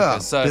from Africa. Yeah,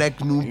 So Black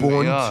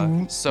Newborn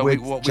too. So with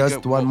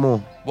one more.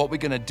 What we're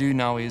gonna do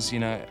now is, you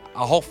know,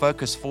 our whole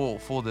focus for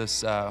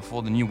this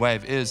for the new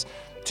wave is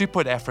to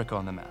put Africa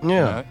on the map. Yeah. You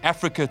know?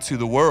 Africa to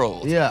the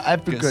world. Yeah,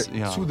 Africa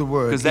to the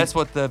world. Because that's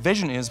what the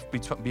vision is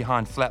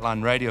behind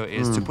Flatline Radio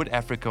is to put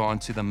Africa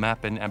onto the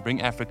map and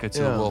bring Africa to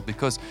the world.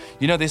 Because,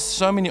 you know, there's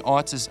so many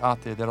artists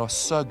out there that are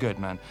so good,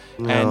 man.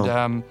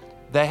 Yeah. And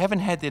they haven't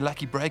had their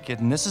lucky break yet,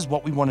 and this is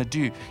what we want to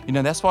do. You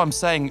know, that's why I'm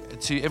saying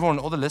to everyone,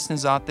 all the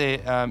listeners out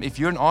there, if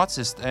you're an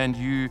artist and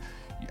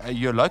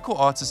you're a local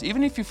artist,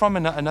 even if you're from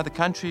another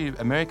country,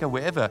 America,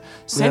 wherever,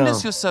 send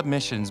us your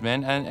submissions,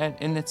 man.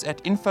 And it's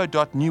at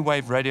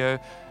info.newwaveradio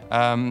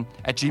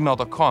at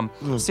gmail.com.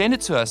 Send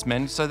it to us,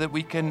 man, so that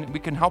we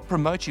can help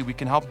promote you. We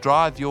can help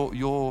drive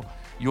your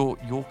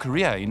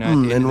career, you know.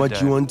 And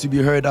what you want to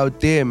be heard out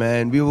there,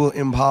 man. We will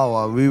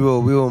empower, we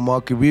will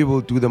market, we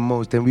will do the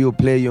most, and we will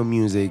play your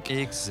music.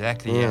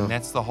 Exactly, and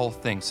that's the whole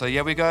thing. So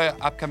here we go.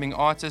 Upcoming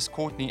artist,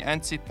 Courtney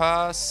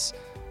Antipas,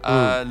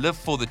 Live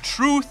for the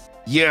Truth.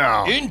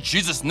 Yeah. In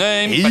Jesus'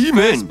 name.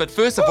 Amen. But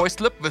first a voice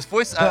clip, a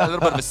little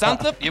bit of a sound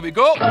clip. Here we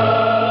go.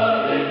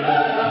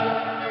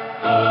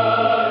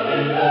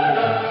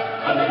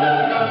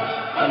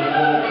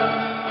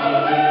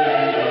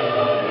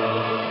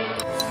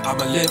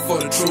 I'ma live for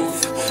the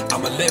truth.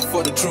 I'ma live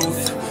for the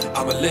truth.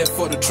 I'ma live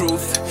for the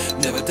truth.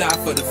 Never die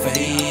for the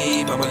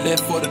fame. I'ma live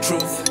for the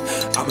truth.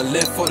 I'ma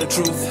live for the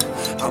truth.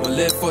 I'ma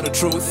live for the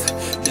truth.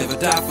 Never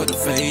die for the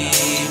fame.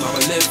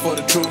 I'ma live for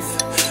the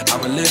truth.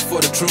 I'ma live for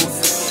the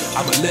truth.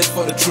 I'ma live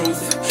for the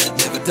truth.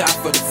 Never die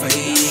for the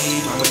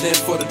fame. I'ma live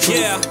for the truth.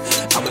 Yeah.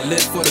 I'ma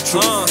live for the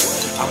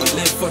truth. I'ma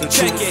live for the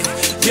truth. Check it.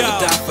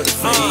 Never die for the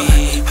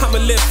fame. I'ma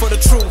live for the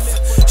truth.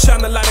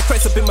 Shine a light of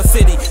Christ up in my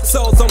city.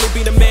 Souls only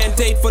be the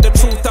mandate for the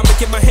truth. I'ma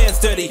get my hands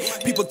dirty.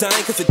 People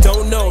dying cause they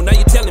don't know. Now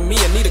you telling me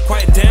I need to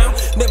quiet down.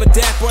 Never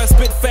dap, boy, I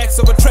spit facts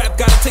over trap.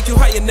 Gotta take you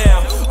higher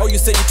now. Oh, you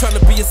say you're trying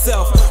to be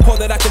yourself. All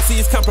that I can see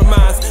is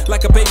compromise.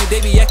 Like a baby,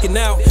 they be acting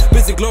out.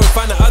 Busy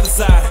glorifying the other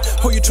side.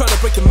 Oh, you trying to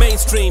break the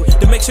mainstream.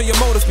 To make sure your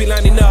motives be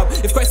lining up.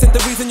 If Christ ain't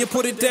the reason you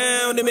put it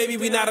down, then maybe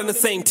we not on the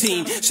same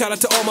team. Shout out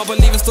to all my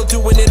believers still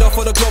doing it all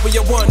for the glory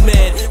of one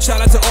man.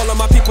 Shout out to all of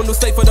my people who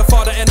stay for the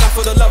Father and not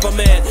for the lover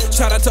man.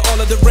 Shout out to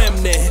all of the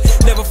remnant,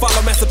 never follow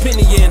mass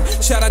opinion.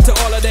 Shout out to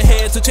all of the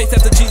heads who chase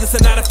after Jesus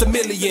and not after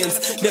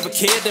millions. Never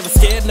cared, never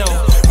scared, no.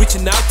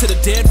 Reaching out to the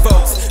dead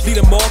folks, lead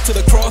them all to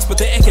the cross, but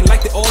they acting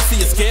like they all see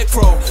a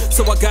scarecrow.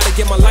 So I gotta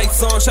get my lights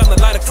on, shine the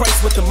light of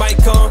Christ with the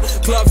mic on.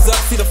 Gloves up,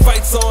 see the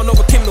fights on,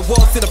 overcame the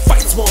wall, see the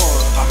fights won.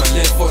 I'ma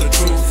live for the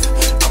truth,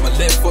 I'ma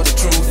live for the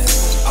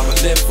truth, I'ma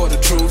live for the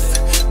truth,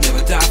 never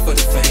die for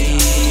the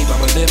fame.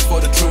 I'ma live for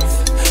the truth,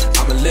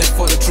 I'ma live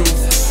for the truth,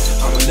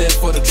 I'ma live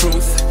for the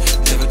truth,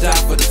 never die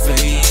for the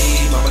fame.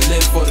 I'ma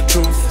live for the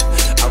truth,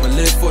 I'ma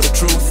live for the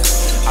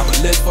truth, I'ma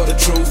live for the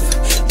truth,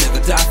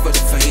 never die for the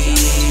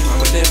fame.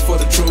 I'ma live for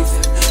the truth,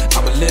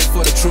 I'ma live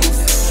for the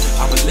truth,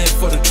 I'ma live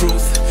for the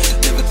truth,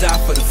 never die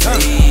for the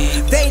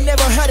fame. They ain't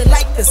never heard it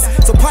like this,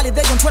 so probably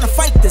they gon' try to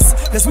fight this.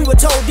 Cause we were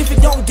told if you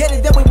don't get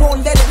it, then we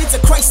won't let it, it's a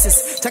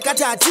crisis.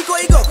 Takata chiko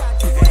iko,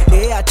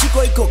 yeah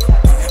chiko iko.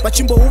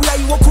 Bachimbo uya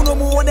you kuno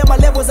muone my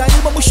levels I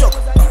need mushok.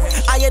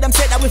 I hear them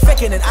say that we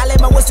faking it, I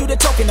let my words do the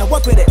talking, I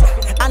work with it.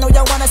 I know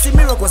y'all wanna see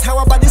miracles, how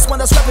about this one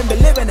that's rapping,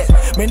 believe in it.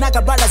 Man, I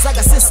got brothers, I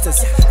got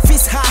sisters,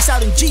 fist high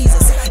shouting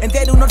Jesus. And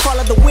they do not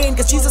follow the wind,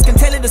 cause Jesus can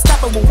tell it to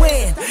stop and we'll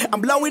win.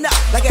 I'm blowing up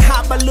like a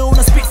hot balloon,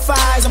 I spit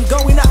fires, I'm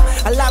going up.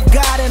 I love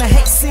God and I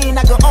hate sin,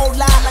 I go all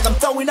loud like I'm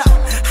throwing up.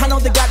 I know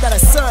the God that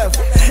I serve,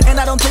 and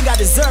I don't think I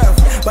deserve.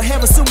 But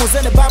heaven soon was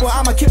in the Bible,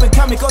 I'ma keep it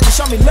coming cause they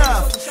show me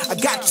love. I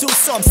got you,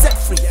 so I'm set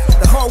free.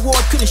 The whole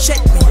world couldn't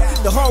shake me.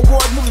 The whole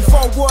world moving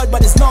forward,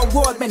 but there's no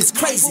word, man, it's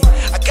crazy.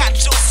 I got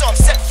you, so I'm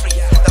set free.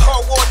 The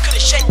whole world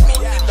couldn't shake me.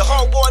 The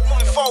whole world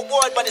moving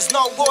forward, but there's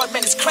no word,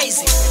 man, it's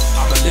crazy.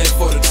 I'ma live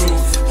for the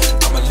truth,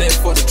 I'ma live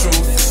for the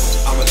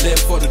truth, I'ma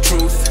live for the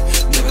truth,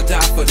 never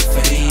die for the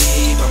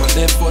fame. I'ma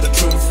live for the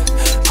truth,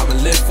 I'ma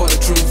live for the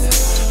truth,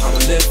 I'ma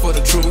live for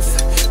the truth,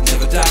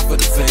 never die for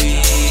the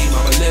fame.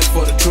 I'ma live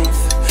for the truth,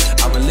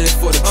 I'ma live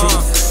for the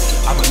truth,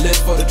 I'ma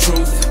live for the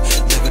truth,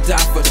 never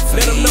die for the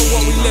fame. Let them know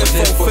what we live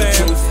for,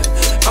 fam.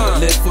 I'ma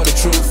live for the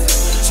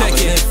truth, check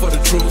I'ma it. live for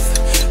the truth,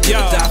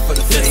 never die for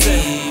the fame.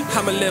 Listen,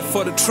 I'ma live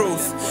for the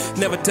truth,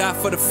 never die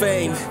for the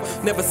fame,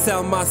 never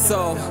sell my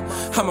soul.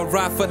 I'ma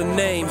ride for the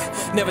name,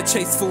 never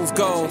chase fool's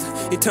gold.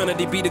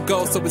 Eternity be the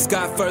goal, so it's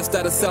God first.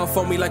 Out of self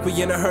on me like we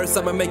in a hearse.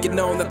 I'ma make it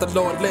known that the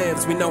Lord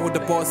lives. We know what the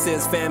boss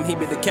is, fam. He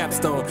be the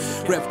capstone.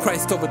 Rep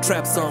Christ over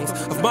trap songs.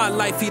 Of my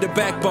life, he the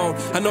backbone.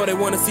 I know they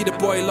wanna see the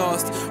boy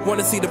lost,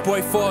 wanna see the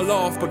boy fall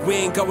off, but we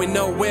ain't going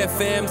nowhere,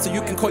 fam. So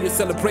you can call your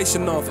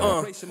celebration off.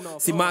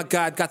 See, my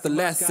God got the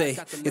last say.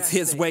 It's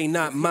His way,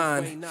 not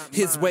mine.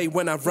 His way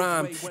when I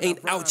rhyme.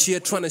 Ain't out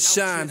here trying to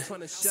shine.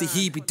 See,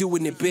 he be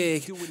doing it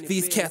big.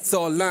 These cats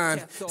all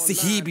lying. See,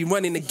 he be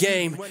running the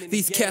game.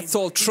 These cats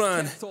all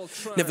trying.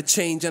 Never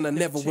change and I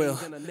never will.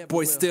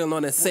 Boy still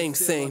on that same.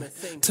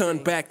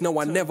 Turn back, no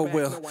I never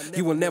will.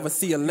 You will never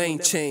see a lane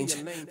change.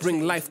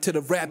 Bring life to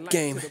the rap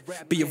game.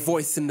 Be a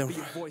voice in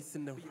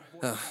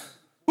the...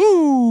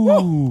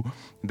 Woo!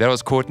 That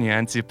was Courtney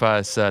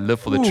Antipas, Live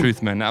for the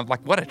Truth, man. I'm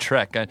like, what a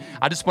track.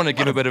 I just want to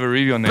give a bit of a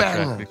review on that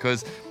track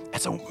because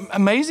it's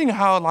amazing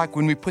how, like,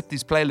 when we put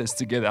these playlists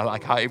together,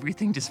 like, how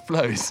everything just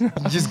flows. It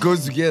just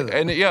goes together.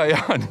 And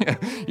yeah.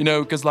 You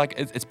know, because, like,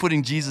 it's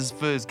putting Jesus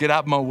first. Get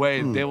out my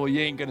way. Devil, you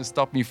ain't going to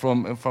stop me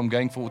from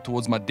going forward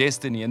towards my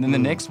destiny. And then the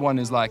next one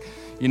is, like,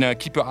 you know,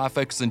 keep your eye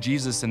focused on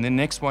Jesus. And the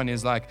next one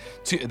is, like,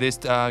 there's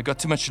got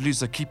too much to lose,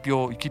 so keep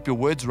your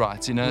words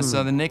right, you know.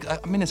 So the next,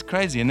 I mean, it's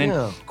crazy. And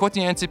then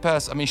Courtney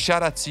Antipas, I mean,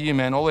 shout out to you,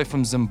 man, all the way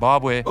from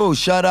Zimbabwe. Oh,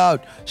 shout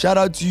out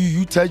to you.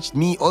 You touched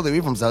me all the way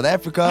from South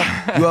Africa.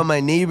 You are my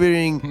neighboring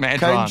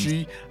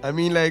country. I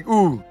mean, like,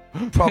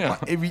 proper.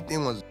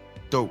 Everything was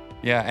dope.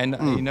 Yeah, and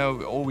you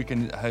know, all we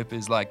can hope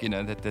is, like, you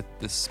know, that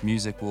this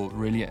music will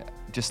really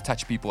just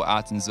touch people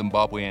out in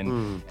Zimbabwe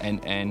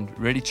and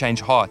really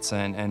change hearts,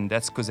 and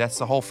that's because that's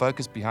the whole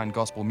focus behind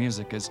gospel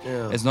music is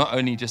not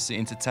only just to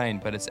entertain,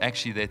 but it's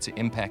actually there to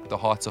impact the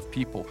hearts of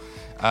people.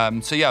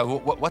 So yeah,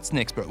 what's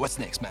next, bro? What's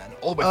next, man?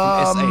 All the way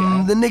from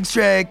SA. The next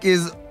track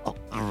is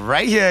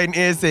right here in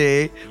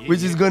SA,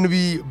 which is going to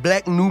be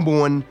Black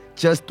Newborn,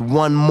 Just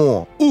One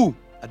More. Ooh,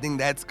 I think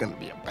that's going to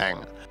be a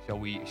banger. Shall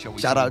we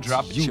shout out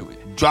drop to it?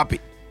 you. Drop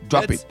it.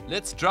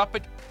 Let's drop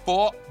it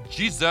for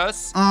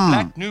Jesus.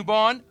 Black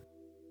Newborn.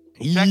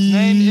 Track's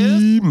name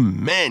is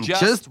Man,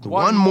 just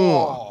one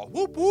more.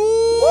 Whoop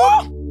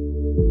whoop.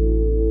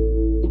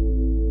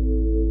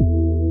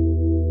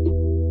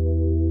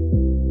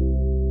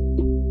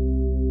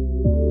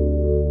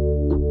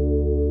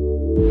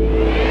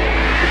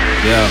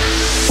 Yeah.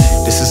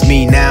 This is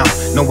me now,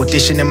 no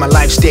addition in my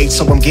life stage,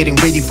 so I'm getting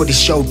ready for this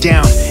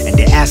showdown. And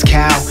they ask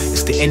how,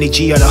 it's the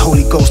energy of the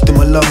Holy Ghost in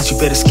my lungs, you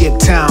better skip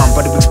town,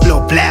 but it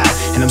explode loud.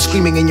 And I'm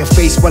screaming in your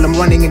face while I'm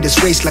running in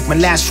this race like my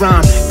last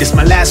round. This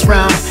my last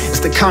round, it's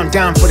the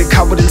countdown for the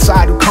coward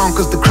inside who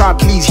conquers the crowd,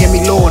 please hear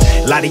me Lord.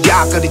 A lot of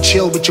y'all gotta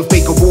chill with your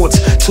fake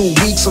awards. 2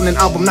 weeks on an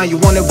album, now you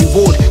want a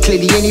reward.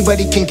 Clearly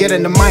anybody can get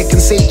on the mic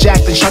and say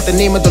Jack, then shout the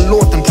name of the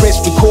Lord, then press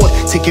record.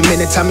 Take a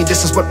minute, tell me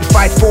this is what we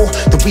fight for.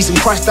 The reason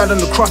Christ died on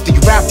the cross, do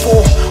you rap for?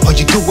 Or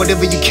you do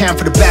whatever you can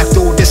for the back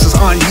door. This is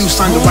on you,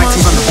 sign the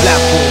writings on the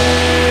blackboard.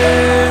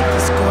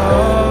 Let's go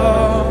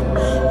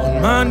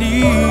on my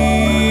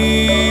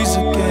knees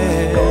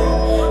again.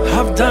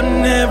 I've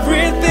done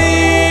everything,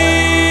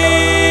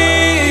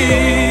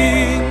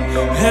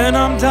 and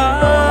I'm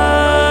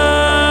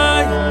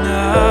dying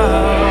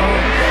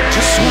now.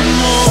 Just one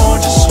more,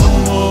 just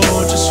one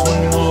more, just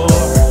one more.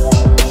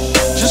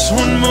 Just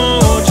one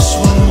more, just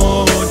one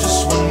more,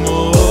 just one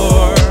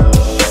more.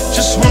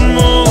 Just one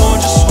more.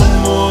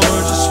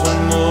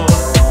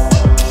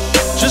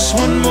 Just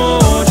one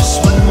more,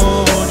 just one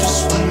more,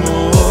 just one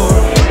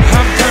more.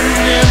 I've done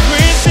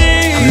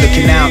everything. I'm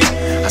looking out,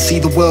 I see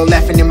the world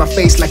laughing in my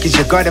face like is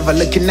your God ever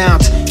looking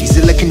out? Is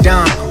he looking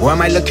down, or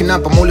am I looking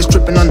up? I'm always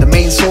tripping on the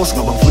main source,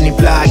 no funny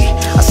bloggy.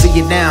 I see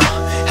it now,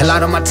 a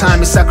lot of my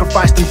time is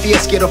sacrificed in fear,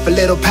 scared of a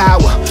little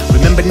power.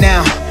 Remember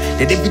now,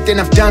 that everything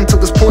I've done till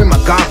this point, my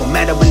God will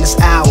matter in this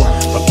hour.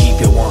 But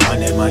keep it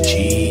 100, my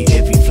G,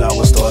 every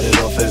flower started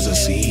off as a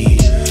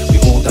seed. We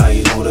all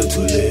die in order to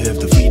live,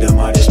 the freedom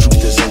of this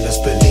truth is in this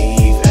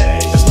belief.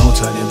 There's no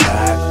turning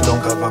back,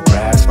 don't cover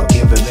cracks,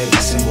 forgive him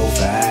every single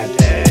fact.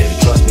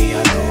 Trust me,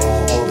 I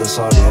know all the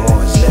sorrow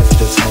is left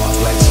that's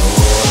marked like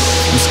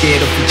sword. I'm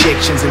scared of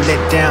rejections and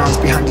letdowns.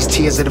 Behind these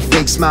tears are the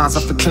fake smiles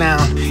of the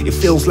clown. It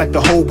feels like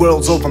the whole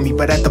world's over me,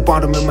 but at the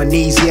bottom of my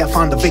knees, yeah, I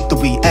found the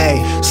victory.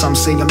 Some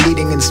say I'm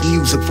leading in this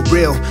music for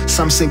real,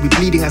 some say we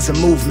bleeding as a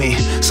movement.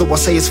 So I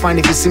say it's fine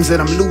if it seems that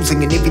I'm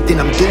losing, and everything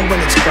I'm doing,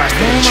 it's Christ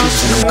that I'm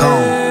choosing, I'm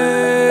gone.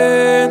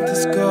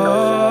 Is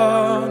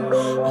gone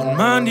on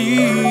my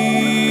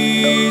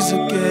knees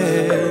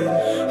again.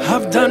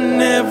 I've done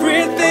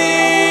everything,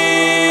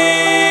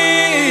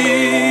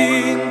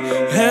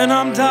 and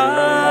I'm dying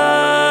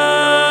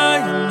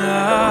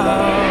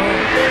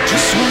now.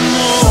 Just one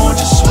more,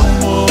 just one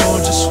more,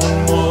 just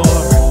one more.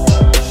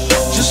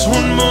 Just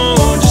one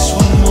more, just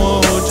one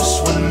more,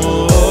 just one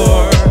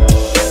more.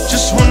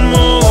 Just one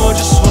more,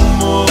 just one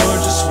more,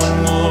 just one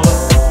more.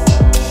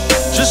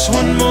 Just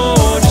one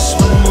more, just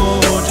one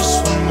more,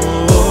 just one more.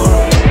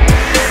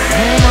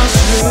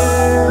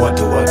 What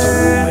do I do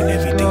when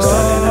everything's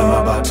done and I'm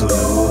about to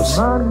lose?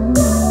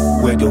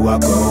 Where do I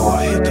go? I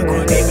hit the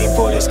ground aiming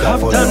for the sky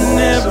for the done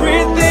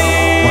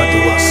everything. What do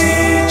I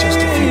see? Just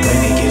a few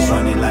renegades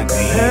running like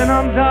me. And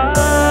I'm dying.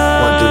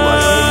 What do I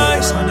hear?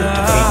 The sound of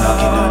defeat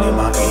knocking down in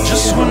my ear.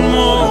 Just one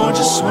more,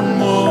 just one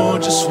more,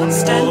 just one more.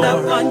 Stand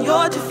up on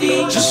your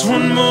defeat. Just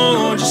one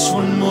more, just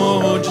one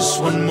more, just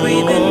one more.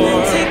 Breathe in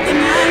and take the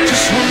night.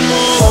 Just one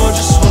more,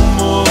 just one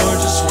more,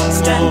 just one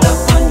more. Stand up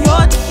on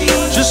your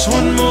defeat. Just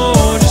one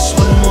more, just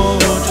one more,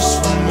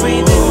 just one more.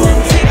 Breathe in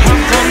and take the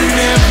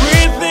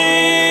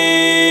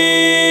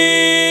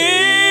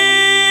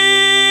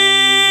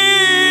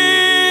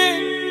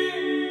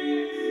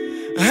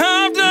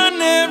I've done everything. I've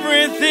done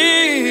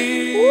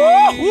everything.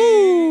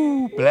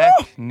 Woo!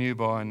 Black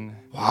Newborn.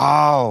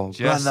 Wow,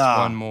 Just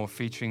brother. one more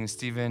featuring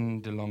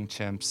Stephen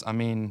DeLongchamps. I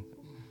mean,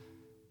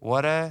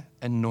 what a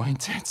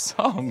anointed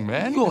song,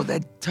 man. Yo,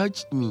 that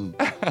touched me.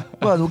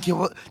 Well, okay,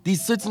 well,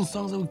 there's certain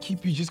songs that will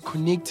keep you just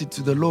connected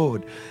to the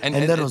Lord, and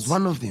that was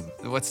one of them.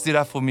 What stood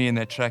out for me in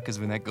that track is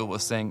when that girl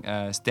was saying,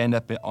 "Stand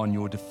up on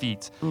your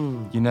defeat."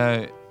 You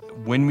know,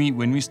 when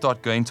we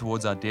start going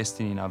towards our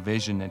destiny and our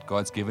vision that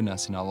God's given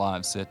us in our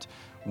lives, that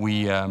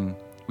we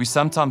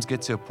sometimes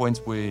get to a point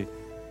where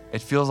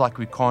it feels like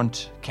we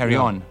can't carry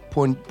on.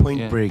 Point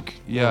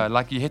break. Yeah,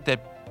 like you hit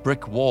that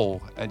brick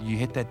wall and you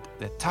hit that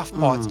tough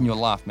part in your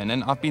life, man.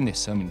 And I've been there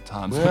so many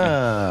times.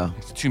 Yeah.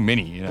 It's too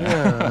many, you know.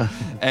 Yeah.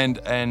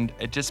 and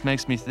it just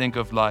makes me think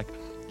of, like,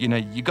 you know,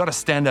 you got to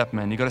stand up,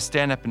 man. You got to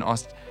stand up and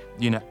ask,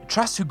 you know,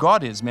 trust who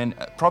God is, man.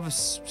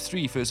 Proverbs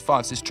 3 verse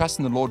 5 says, trust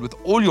in the Lord with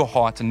all your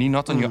heart and lean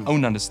not on your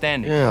own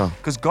understanding. Yeah.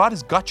 Because God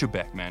has got your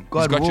back, man.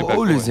 God He's got will your back,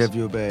 always boys. have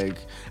your back.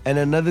 And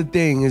another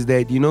thing is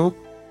that, you know,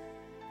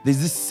 there's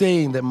this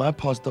saying that my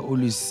pastor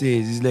always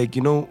says. It's like,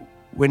 you know,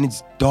 when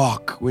it's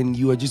dark, when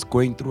you are just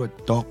going through a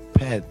dark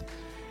path,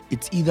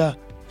 it's either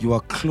you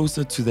are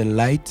closer to the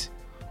light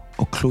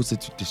or closer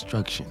to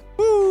destruction.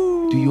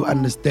 Do you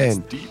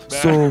understand? Deep,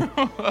 so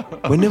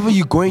whenever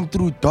you're going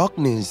through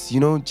darkness,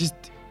 you know, just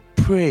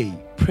pray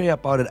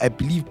about it. I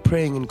believe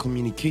praying and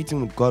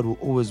communicating with God will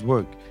always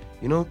work,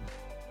 you know.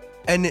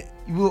 And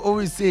we'll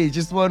always say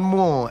just one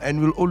more, and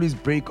we'll always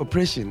break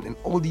oppression and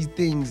all these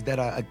things that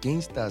are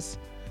against us.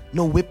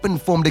 No weapon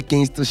formed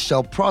against us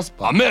shall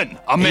prosper. Amen.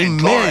 Amen. Amen.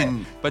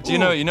 Glory. But you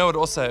know what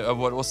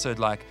also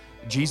like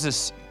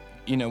Jesus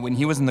you know, when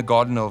he was in the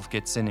Garden of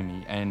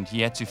Gethsemane and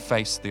he had to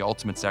face the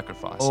ultimate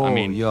sacrifice. Oh, I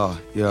mean, yeah.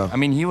 I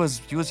mean,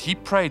 he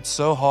prayed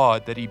so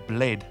hard that he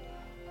bled,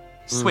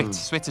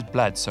 sweated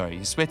blood.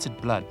 He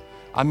sweated blood.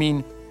 I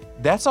mean,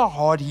 that's how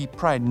hard he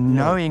prayed,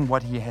 knowing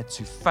what he had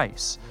to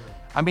face.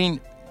 I mean,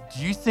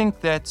 do you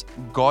think that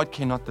God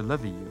cannot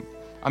deliver you?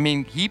 I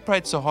mean, he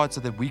prayed so hard so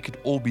that we could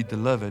all be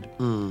delivered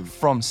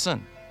from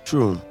sin.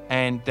 True.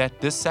 And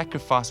that this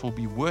sacrifice will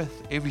be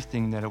worth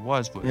everything that it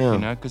was worth, you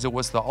know, because it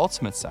was the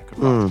ultimate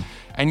sacrifice.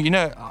 And, you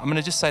know, I'm going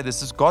to just say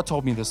this, God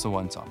told me this the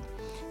one time,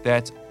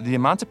 that the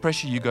amount of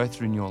pressure you go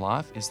through in your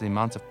life is the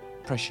amount of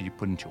pressure you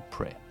put into your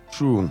prayer.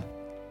 True.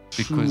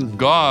 Because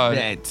God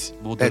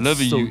will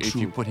deliver you if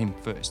you put him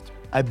first.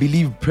 I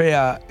believe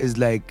prayer is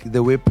like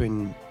the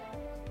weapon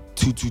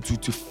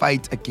to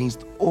fight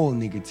against all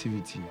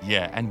negativity.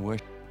 Yeah, and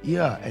worship.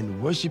 Yeah,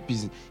 and worship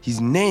is his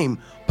name,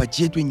 but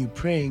yet when you're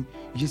praying,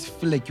 you just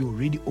feel like you're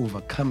already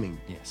overcoming.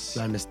 Yes.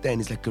 You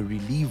understand? It's like a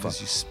reliever. Because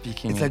you're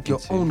speaking. It's like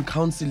your own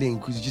counseling,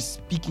 because you're just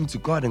speaking to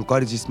God, and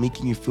God is just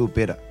making you feel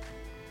better.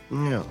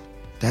 Yeah.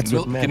 That's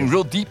what matters. Getting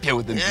real deep here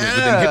with the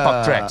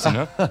hip-hop tracks, you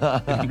know?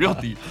 Getting real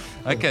deep.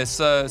 Okay,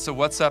 so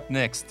what's up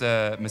next,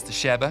 Mr.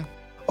 Shabba?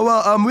 Oh,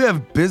 well, we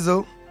have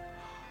Bizzle,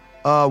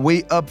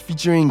 Way Up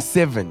featuring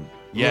 7.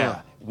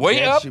 Yeah.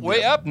 Way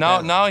up.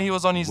 Now he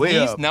was on his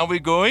knees. Up. Now we're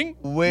going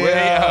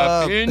way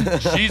up. In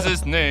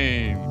Jesus'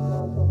 name.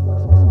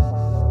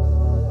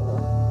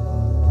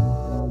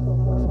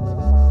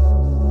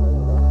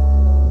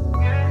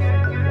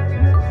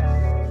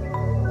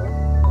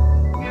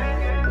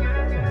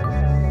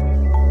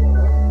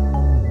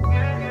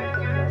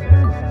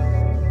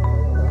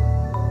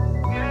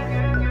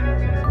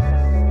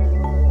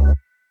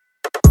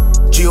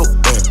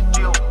 G-O-N,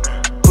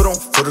 put on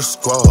for the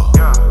squad.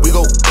 We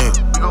go in,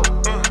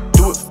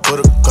 do it for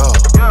the God.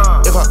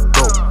 If I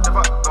go,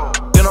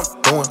 then I'm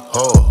going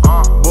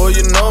hard. Boy,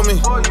 you know me,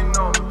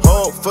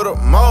 hard for the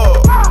mob.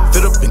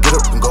 Fit up and get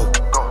up and go.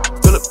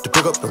 Fill up to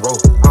pick up and roll.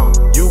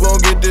 You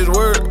gon' get this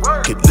word,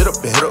 get lit up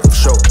and hit up for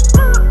show.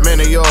 Man,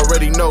 they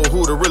already know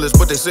who the realest,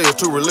 but they say it's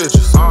too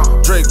religious.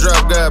 Drake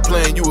drop guy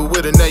playing you were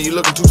with it, now you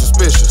looking too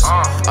suspicious.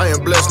 I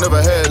am blessed,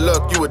 never had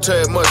luck, you a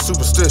tad much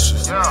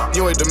superstitious.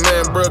 You ain't the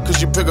man, bruh,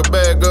 cause you pick a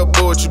bag up,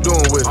 boy, what you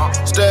doing with it?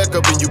 Stack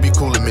up and you be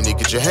cool a minute,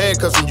 get your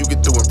handcuffs and you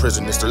get through in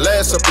prison. It's the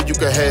last something you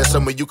can have,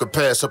 something you can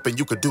pass up and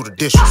you can do the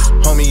dishes.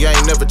 Homie, I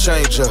ain't never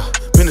changed up,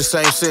 been the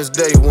same since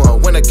day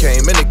one. When I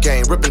came in the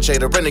game, ripping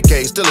shade, a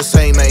renegade, still the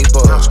same, ain't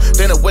budge.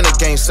 Then I win the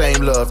game,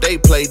 same love,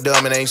 they play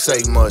dumb and ain't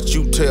say much.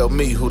 You tell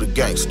me who the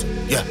gangster,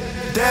 yeah.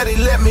 Daddy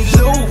let me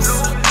loose,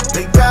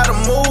 they gotta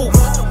move.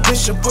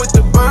 Bishop with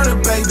the burner,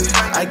 baby,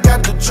 I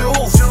got the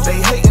juice.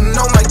 They hating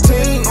on my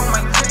team,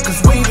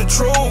 cause we the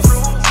truth.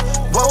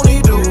 Won't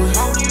he do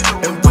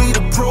it, and we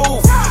the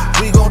proof.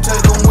 We gon'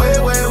 take them way,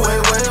 way, way,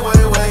 way,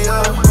 way, way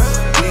up.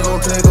 We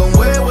gon' take them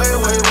way, way,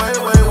 way, way,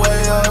 way,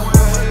 way up.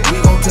 We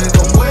gon' take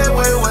them way,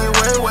 way, way,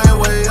 way, way,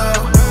 way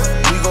up.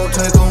 We gon'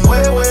 take them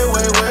way, way,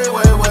 way, way,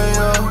 way, way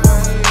up.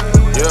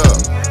 Yeah.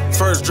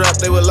 First drop,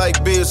 they were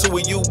like, Biz, who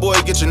are you, boy,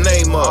 get your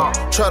name up.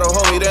 Try to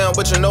hold me down,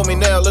 but you know me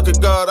now, look at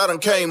God, I done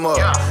came up.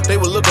 They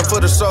were looking for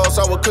the sauce,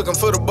 I was cooking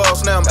for the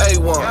boss, now I'm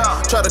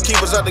A1. Try to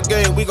keep us out the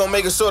game, we gon'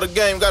 make it so the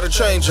game gotta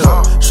change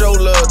up. Show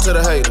love to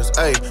the haters,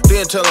 ayy,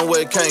 then tell them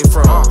where it came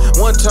from.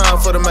 One time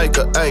for the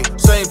maker, ayy,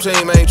 same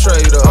team ain't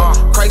trade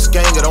up. Christ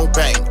gang, it don't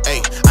bang,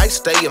 ayy, I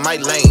stay in my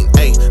lane,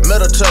 ayy.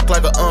 Metal tuck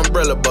like an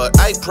umbrella, but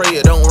I pray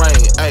it don't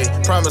rain, ayy.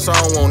 Promise I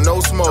don't want no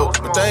smoke,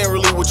 but they ain't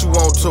really what you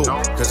want to.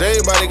 Cause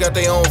everybody got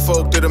their own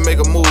folk that'll make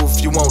a move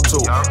if you want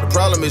to. The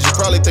problem is you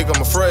probably think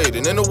I'm afraid,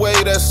 and in a way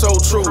that's so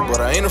true.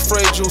 But I ain't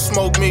afraid you'll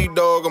smoke me,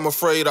 dog, I'm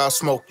afraid I'll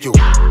smoke you.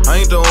 I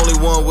ain't the only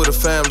one with a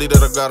family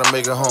that I gotta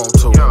make it home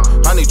to.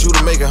 I need you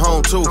to make it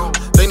home too.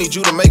 They need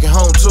you to make it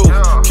home too.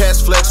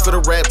 Cash flex for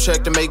the rap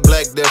check to make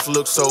Black Death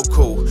look so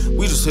cool.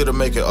 We just here to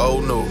make it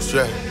old news,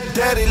 yeah.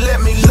 Daddy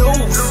let me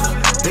loose,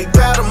 they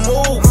gotta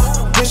move.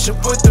 Bishop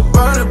with the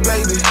burner,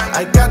 baby,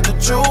 I got the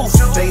juice.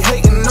 They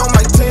hating on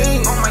my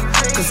team,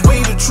 cause we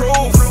the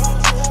truth.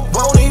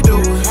 Won't he do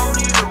it,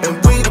 and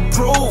we the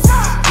proof.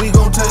 We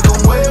gon' take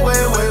them way, way,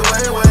 way,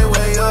 way, way,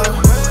 way up.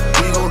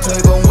 We gon'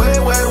 take them way,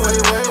 way, way,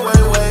 way,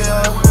 way, way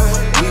up.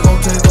 We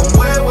gon' take them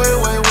way, way,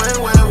 way, way,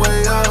 way, way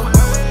up.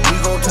 We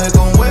gon' take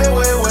them way,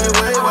 way, way,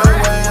 way, way,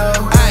 way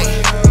up.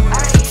 Ayy,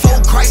 full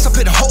Christ, I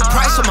put a whole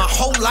price on my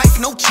whole life,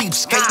 no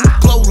cheapskating.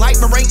 Glow light,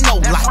 but ain't no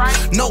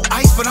light. No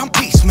ice, but I'm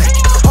peacemaking.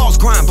 Balls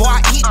grind, boy,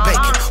 I eat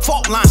bacon.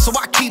 Fault line, so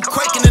I keep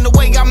quaking. In the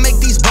way I make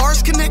these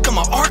bars connect,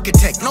 I'm an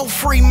architect, no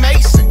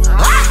Freemason.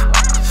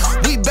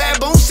 We bad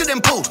bones to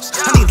them poodles.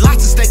 I need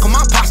lots of steak on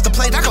my pasta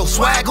plate, I go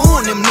swag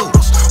on them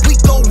noodles. We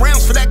go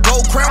rounds for that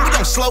gold crown, we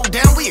don't slow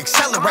down, we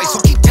accelerate.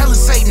 So keep telling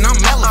Satan I'm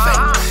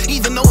elevating,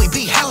 even though he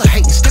be hella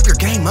hating. Step your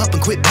game up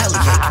and quit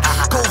bellyaching.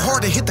 Go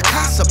hard and hit the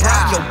casa, bro.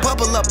 Yo,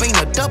 bubble up ain't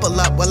a double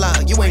up, well,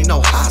 you ain't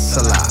no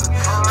hustler,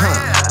 huh?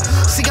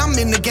 See, I'm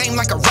in the game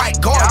like a right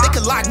guard. They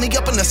could lock me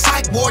up in the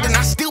psych ward and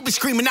I still be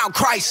screaming out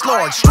Christ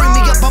Lord. Stream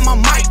me up on my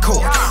mic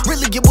cord.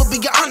 Really, it would be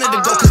an honor to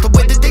go. Cause the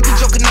way that they be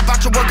joking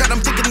about your work, God,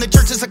 I'm thinking the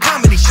church is a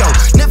comedy show.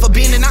 Never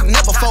been and I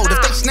never fold. If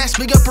they snatch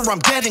me up or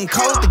I'm dead and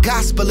cold, the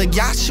gospel of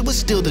Yahshua is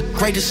still the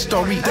greatest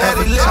story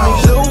ever Daddy, let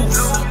told. me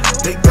loose.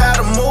 They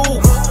gotta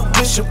move.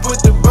 Bishop with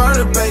the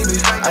burner,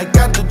 baby. I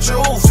got the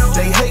juice.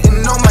 They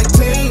hating on my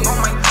team,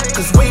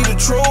 cause we the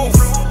truth.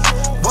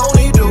 Won't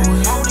he do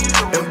it?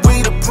 And we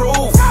the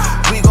proof.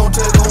 We gon'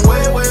 take them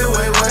way, way,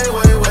 way, way,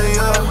 way, way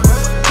up.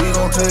 We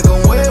gon' take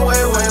them way,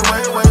 way, way,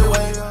 way, way,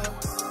 way up.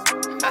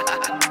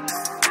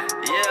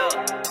 Yeah.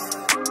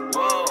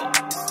 Whoa.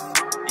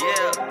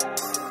 Yeah.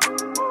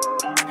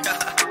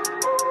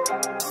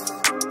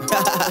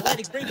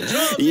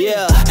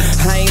 Yeah,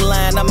 I ain't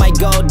lying, I might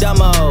go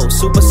dumbo.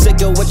 Super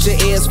sick of what your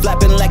ears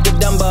flapping like a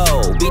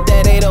Dumbo. Beat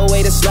that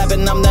 808 and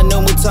slapping, I'm the new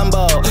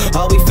Mutombo.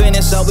 All we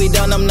finished, all we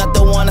done, I'm not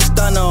the one to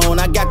stun on.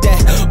 I got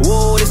that,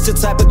 whoa, this the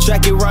type of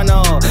track you run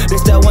on.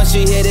 This that once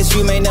you hear this,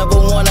 you may never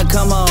wanna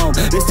come home.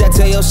 This that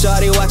tell your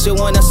shawty, watch it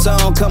when the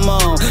song come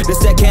on. This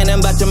that cannon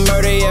about to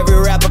murder every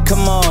rapper,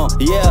 come on.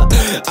 Yeah,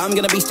 I'm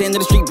gonna be standing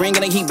in the street,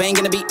 bringing the heat,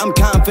 banging the beat. I'm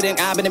confident,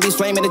 I'm gonna be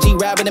flaming the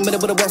G-Rap in the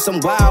middle of the West. I'm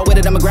wild with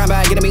it, I'm a grind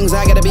by, getting means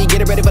I gotta be, get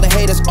it ready for the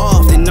haters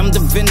off. And I'm the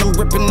venom,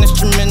 ripping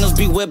instrumentals,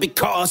 beware, be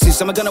cautious.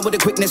 I'm a gunner with the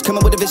quickness,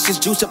 coming with the vicious,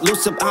 juice up,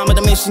 loose up, I'm on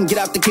the mission, get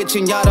out the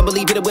kitchen, y'all don't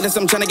believe it with us,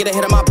 I'm trying to get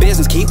ahead of my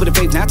business, keep with the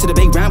faith, not to the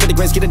big round with the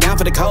grace, get it down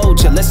for the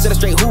culture. Let's set it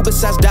straight, who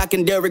besides Doc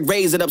and Derek,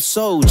 raise it up,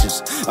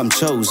 soldiers, I'm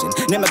chosen.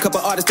 Name a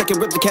couple artists that can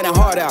rip the cannon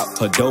hard out,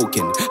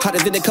 Hadoken, hotter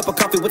than a cup of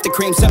coffee with the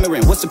cream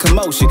simmering, what's the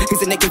commotion?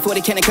 He's a naked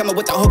 40 cannon coming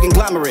with the whole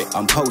conglomerate,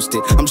 I'm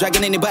posted, I'm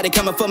dragging anybody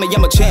coming for me,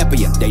 I'm a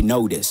champion, they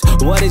know this.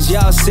 What is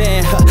y'all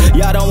saying?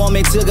 Y'all don't want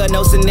me to go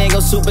no sin, go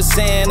Super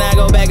Saiyan. I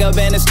go back up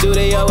in the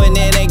studio and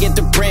then they get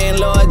to praying,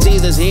 Lord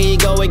Jesus, here you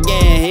go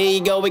again, here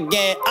you go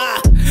again.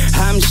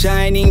 I'm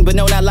shining, but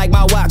no, not like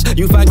my watch.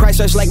 You find Christ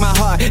fresh like my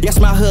heart. Yes,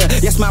 my hood,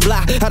 yes, my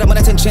block. I don't want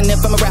attention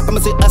if I'm a rap, I'ma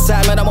sit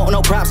aside, man, I want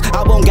no props.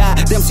 I want God,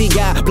 them see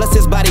God, bless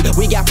his body.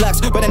 We got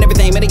flux, running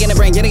everything, man, in the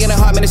brain, getting in the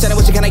heart, man, it's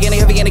what you kinda getting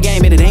heavy in the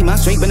game. And it ain't my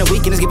strength, but the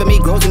weekend is giving me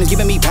growth and it's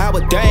giving me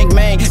power. Dang,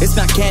 man, it's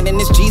not canon,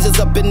 it's Jesus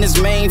up in this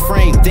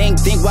mainframe.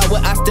 Think, why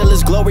would I steal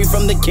his glory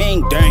from the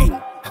king?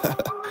 Dang.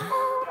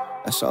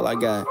 That's all I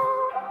got.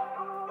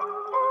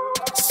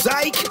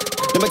 Psych!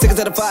 Let me take it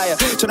to the fire.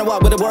 Trying to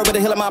walk with the word, with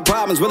the hill of my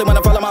problems. Really wanna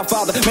follow my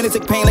father. Many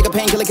take pain like a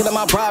painkiller, killing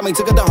my problem. He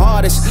took it the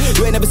hardest.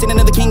 You ain't never seen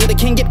another king of the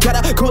king get cut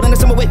out. Cool in the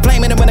summer with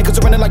flame in the winter, cause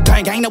surrender like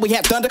dang. I ain't know we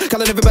had thunder.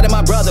 Calling everybody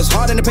my brothers.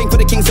 Hard in the pain for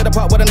the king, set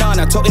apart with an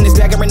honor. Toting this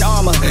dagger in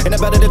armor. And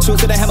about the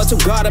truth to the hammer to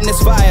guard him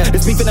this fire.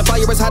 This beef in the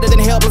fire is hotter than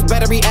hell, plus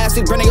battery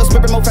acid. Burning your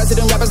spirit more faster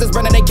than rappers that's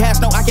burning they cast.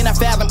 No, I cannot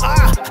fathom.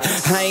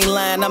 I ain't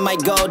lying, I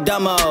might go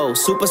dumbo.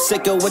 Super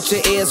sick of what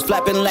your ears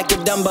flapping like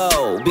a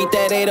Dumbo. Beat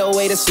that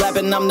 808 and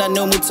slapping, I'm the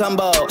new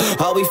Mutombo.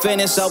 All we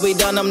finished, all we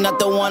done, I'm not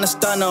the one to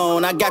stun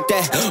on. I got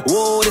that,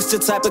 whoa, this the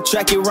type of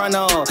track you run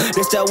on.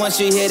 This that once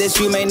you hear this,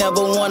 you may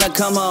never wanna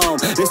come home.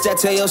 This that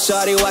tell your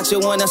shawty, watch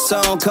it when the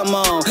song come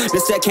on.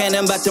 This that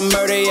cannon about to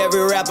murder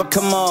every rapper,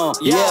 come on.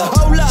 Yeah,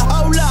 hold up,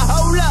 hold up,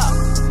 hold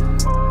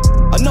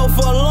up. I know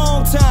for a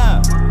long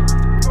time,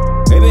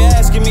 they been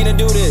asking me to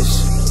do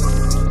this.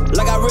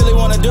 Like I really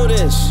wanna do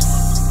this.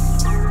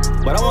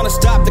 But I wanna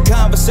stop the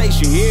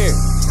conversation here.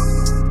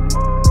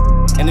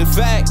 And in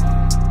fact,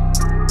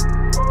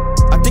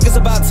 I think it's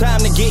about time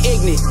to get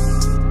ignorant.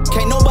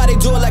 Can't nobody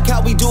do it like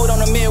how we do it on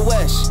the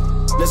Midwest.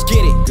 Let's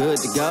get it. Good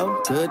to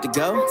go, good to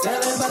go.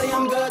 Tell everybody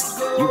I'm good to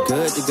go. You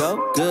good to go,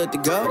 good to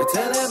go.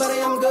 Tell everybody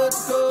I'm good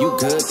to go. You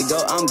good to go,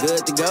 I'm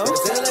good to go.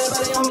 Tell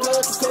everybody I'm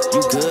good to go.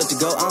 You good to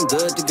go, I'm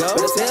good to go.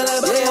 Tell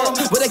everybody I'm good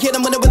to go. When I hit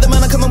them with the rhythm,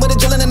 I'm coming with the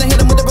drilling and I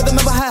hit them with the rhythm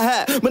of a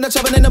hi-hat. When I'm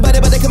chopping in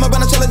nobody, but they come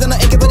around and chillin' and I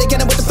ain't it, but they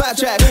can't with the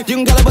 5-track. You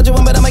can call it what you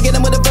want, but I'ma get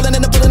them with the feeling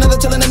and the pulling and the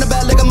chillin' in the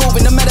back like I'm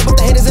moving. No matter what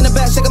the haters in the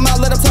back, shake them out,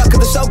 let them talk,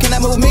 cause the show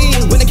cannot move me.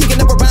 When they kicking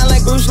up around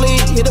like Bruce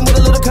Lee, hit them with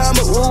a little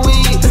combo,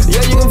 ooh-wee.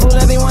 Yeah, you can fool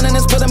everyone and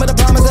it's put them with the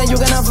promise that you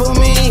cannot fool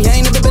me. I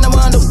ain't never been a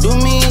one, don't do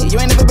me. You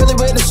ain't never really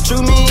witnessed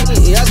true me.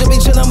 I just be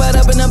chillin' right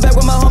up in the back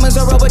with my homies.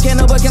 A robot can't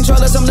over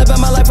control us. I'm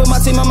living my life with my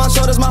team on my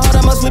shoulders. My heart,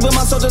 I must sleep with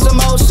my soldiers'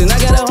 emotion. I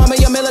got a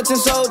army of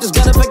militant soldiers.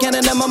 Got a for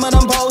cannon the moment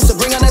I'm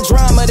posted. Bring on that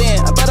drama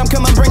then. But I'm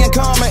coming, bringing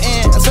karma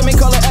in. Send me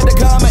call it at the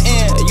karma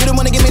in. You don't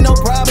wanna give me no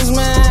problems,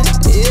 man.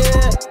 Yeah.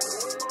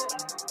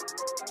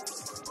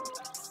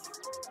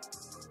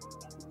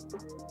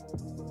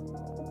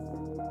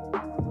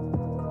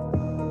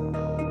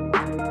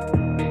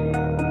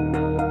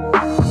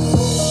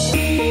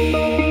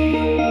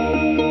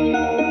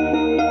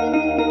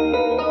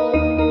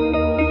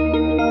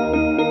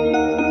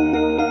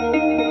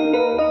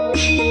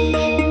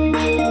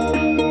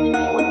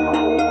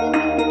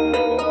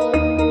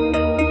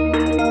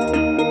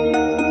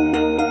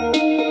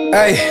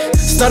 Hey,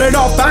 Started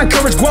off, I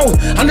encourage growth.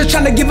 I'm just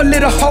trying to give a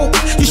little hope.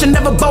 You should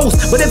never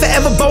boast, but if it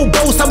ever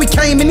boast. How we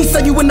came and he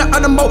said you in the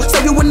uttermost,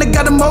 say you in the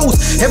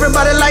guttermost.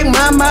 Everybody like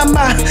my.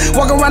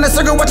 Walk around the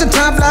circle watching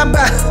time fly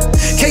by.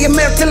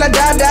 KMF till I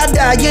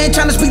die. You ain't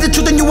trying to speak the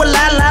truth and you a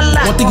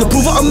lie. Want the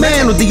approval of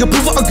man or the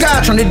approval of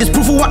God? Trying to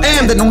disprove who I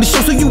am, that only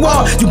shows who you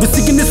are. You been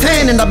seeking this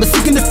hand and I've been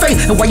seeking this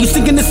faith. And while you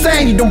seeking this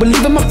sand, you don't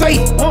believe in my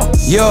faith.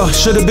 Yo,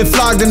 should've been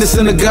flogged in the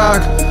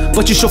synagogue,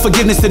 but you show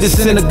forgiveness to the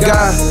sin of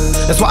God.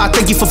 That's why I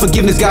thank you for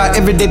forgiveness, God.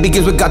 Every day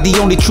begins with God, the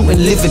only true and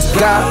living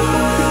God.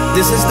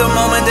 This is the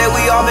moment that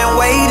we all been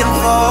waiting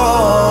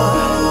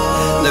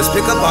for. Let's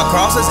pick up our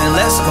crosses and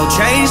let's go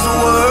change the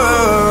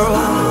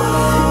world.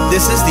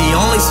 This is the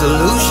only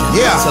solution.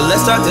 Yeah. So let's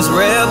start this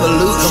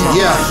revolution.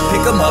 Yeah.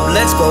 Pick them up,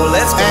 let's go.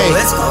 Hey.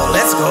 Let's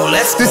go.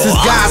 This is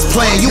God's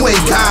plan, you ain't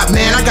God,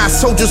 man. I got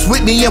soldiers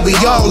with me and we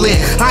all in.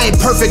 I ain't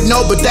perfect,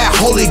 no, but that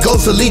Holy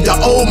Ghost will lead the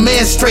old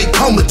man straight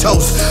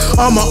comatose.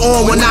 Armor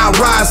on when I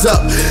rise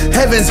up.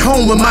 Heaven's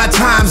home when my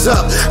time's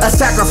up. A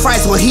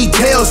sacrifice when he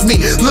tells me,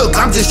 look,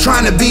 I'm just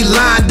trying to be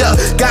lined up.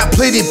 Got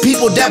plenty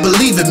people that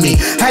believe in me.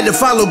 Had to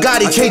follow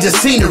God, he changed the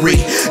scenery.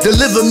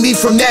 Deliver me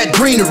from that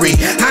greenery.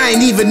 I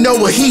ain't even know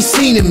what he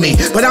seen in me,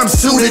 but I'm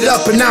suited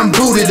up and I'm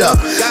booted up.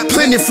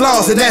 Plenty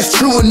flaws and that's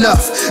true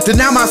enough.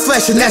 Deny my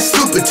flesh and that's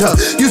stupid tough.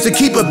 Used to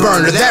keep a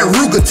burner, that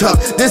Ruger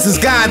tough. This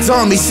is God's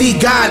on me, see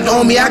God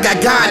on me. I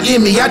got God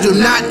in me, I do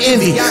not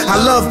envy.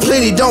 I love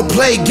plenty, don't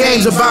play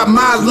games about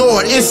my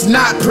Lord. It's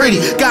not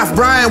pretty. Got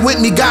Brian with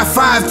me, got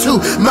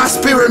 5'2". My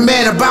spirit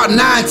man about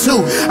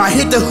 9'2". I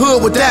hit the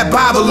hood with that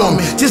Bible on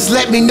me. Just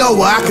let me know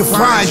where I can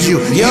find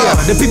you. Yeah,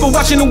 the people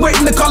watching and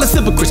waiting to call us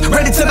hypocrites.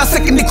 Ready to that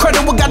second they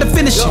credit, we gotta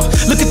finish it.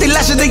 Look at they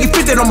lashes, they get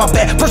fitted on my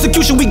back.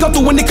 Persecution we go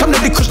through when they come to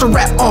the Christian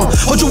rap.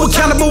 Hold you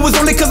accountable is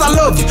only cause I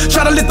love you.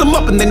 Try to lift them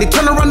up and then they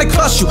turn around and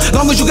cuss you.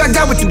 Long as you got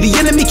God with you, the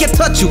enemy can't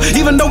touch you.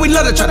 Even though we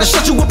love to try to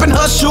shut you up and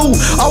hush you.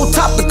 On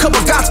top, the cup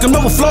of God's can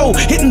overflow.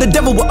 Hitting the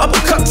devil with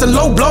uppercuts and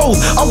low blows.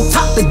 On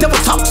top, the devil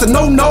talks and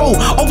no.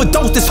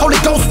 Overdose, this Holy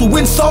Ghost will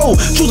win soul.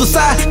 Choose a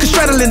side, cause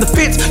straddling the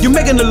fence. You're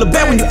making a little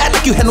bad when you act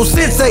like you had no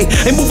sense. Hey,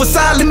 move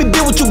aside, let me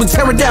build with you and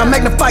tear it down.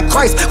 Magnify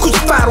Christ,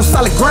 crucified on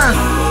solid ground.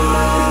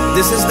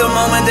 This is the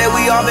moment that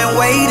we all been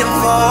waiting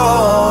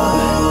for.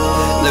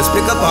 Let's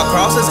pick up our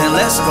crosses and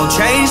let's go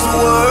change the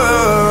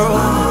world.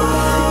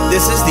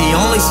 This is the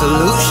only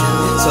solution.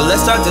 So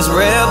let's start this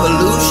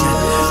revolution.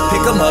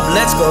 Pick them up,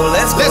 let's go.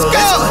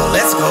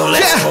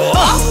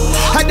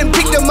 I done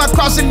picked up my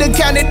cross and done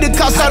counted the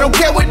cost. I don't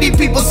care what these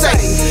people say.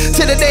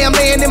 Till the day I'm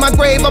laying in my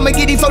grave, I'ma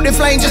get these floating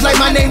flame just like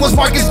my name was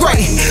Marcus Gray.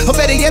 Or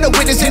better yet, a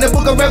witness in the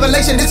book of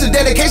Revelation. This is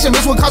dedication,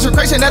 mixed with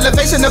consecration,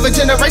 elevation of a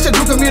generation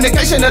through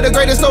communication of the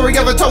greatest story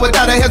ever told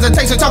without a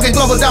hesitation. Talking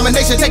global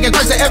domination, taking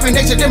place to every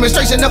nation,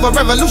 demonstration of a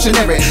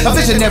revolutionary, a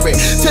visionary.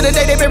 Till the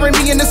day they bury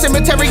me in the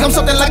cemetery, I'm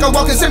something like a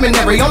walking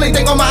seminary. Only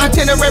thing on my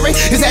itinerary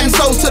is adding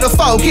souls to the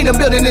fold. Kingdom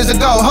building is a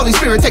goal. Holy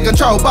Spirit take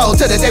control. Bold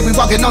till the day we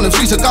walking on them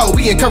streets of gold.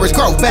 We encourage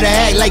growth. Better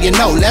act like you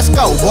know. Let's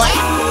go, boy.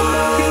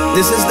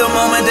 This is the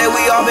moment that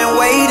we all been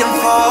waiting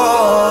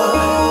for.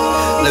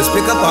 Let's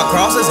pick up our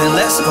crosses and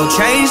let's go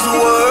change the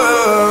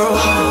world.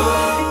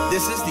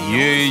 This is the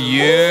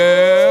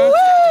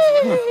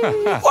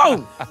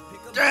Whoa!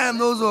 Damn,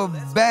 those are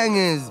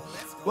bangers.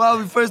 Well,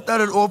 we first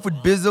started off with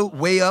Bizzle,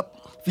 Way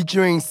Up,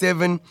 featuring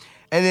Seven.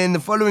 And then the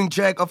following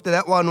track after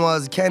that one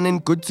was Canon,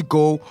 Good to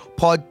Go,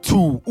 Part 2.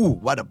 Ooh,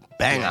 what a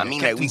banger. I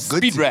mean, like, we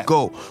good to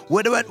go.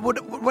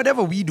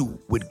 Whatever we do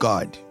with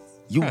God,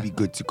 you'll be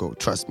good to go,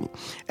 trust me.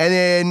 And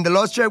then the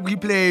last track we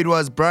played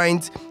was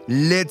Bryant,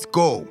 Let's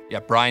Go. Yeah,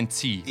 Brian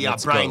T. Yeah,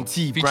 Let's Brian Go.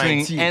 T. Featuring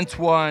Brian T.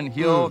 Antoine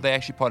Hill. They're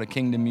actually part of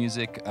Kingdom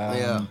Music.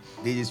 Yeah,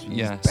 they just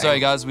Sorry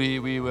guys,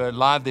 we were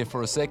live there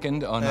for a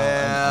second on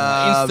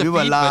we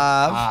were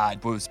live.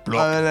 It was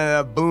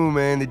blocked. Boom,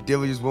 man. The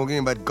devil just walking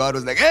in, but God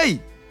was like, hey,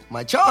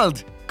 my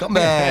child, come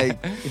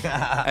back.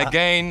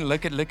 Again,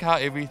 look how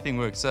everything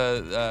works.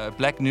 So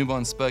Black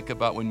Newborn spoke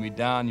about when we're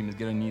down, you must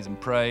get on your knees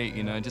and pray.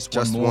 You know, just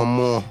one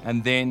more.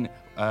 And then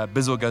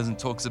Bizzle goes and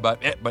talks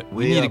about it, but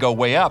we need to go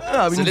way up.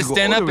 Yeah, so let's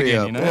stand up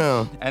again. You know.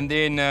 Yeah. And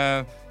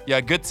then.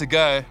 Good to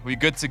go. We're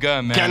good to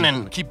go, man.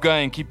 Cannon. Keep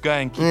going, keep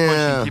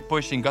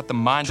pushing. Got the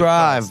mind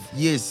drive, of Christ.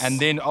 yes. And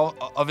then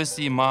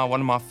obviously one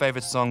of my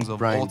favorite songs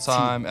of all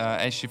time,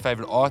 actually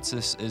favorite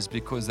artists, is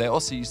because they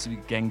also used to be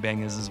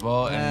gangbangers as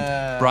well.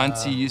 And Brian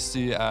T used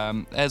to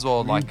as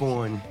well, like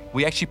Reborn.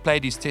 We actually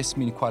played his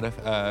testimony quite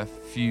a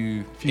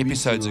few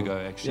episodes ago,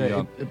 actually.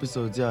 Yeah,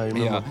 episodes, I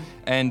remember.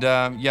 And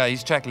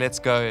his track Let's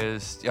Go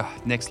is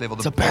next level.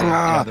 It's a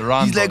banger.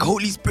 The He's like,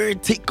 Holy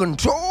Spirit, take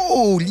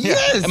control.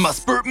 Yes. And my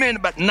spirit man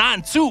about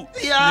 9-2.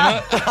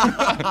 Yeah. You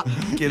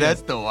know? Okay,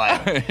 that's the one.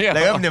 Like,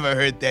 I've never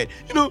heard that.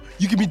 You know,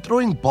 you can be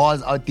throwing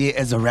bars out there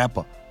as a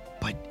rapper,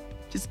 but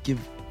just give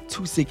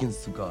 2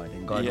 seconds to God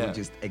and God will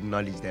just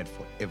acknowledge that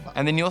forever.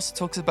 And then he also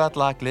talks about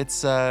like,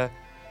 let's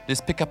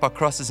let's pick up our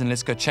crosses and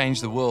let's go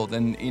change the world.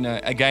 And,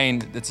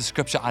 again, that's a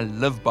scripture I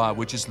live by,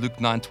 which is Luke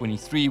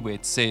 9:23, where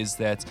it says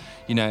that,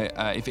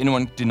 if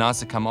anyone denies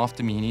to come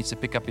after me, he needs to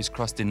pick up his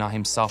cross, deny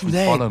himself, and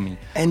follow me.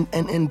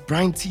 And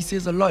Brian T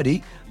says a lot, eh?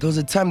 There was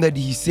a time that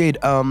he said,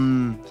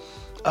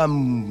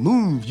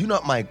 move, you're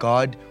not my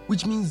God,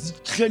 which means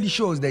clearly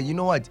shows that, you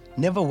know what,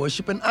 never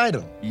worship an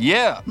idol.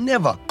 Yeah.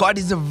 Never. God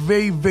is a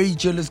very, very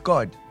jealous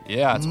God.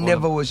 Yeah. It's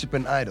never worship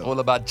an idol. All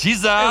about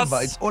Jesus.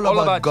 It's all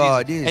about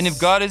God. Yes. And if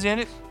God is in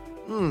it,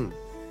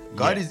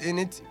 God is in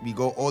it, we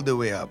go all the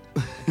way up.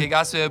 Okay,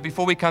 guys, so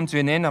before we come to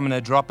an end, I'm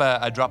going to drop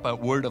a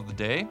word of the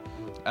day.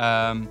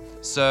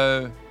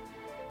 So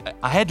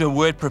I had a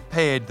word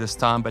prepared this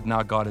time, but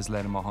now God has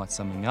laid in my heart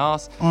something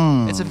else.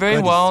 It's a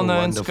very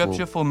well-known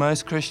scripture for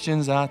most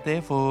Christians out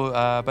there,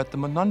 but the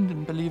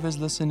non-believers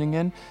listening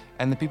in,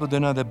 and the people who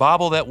don't know the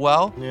Bible that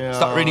well,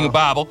 start reading the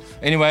Bible.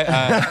 Anyway,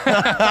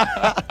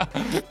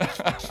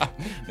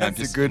 that's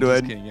a good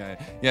one.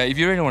 Yeah, if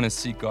you really want to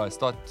seek God,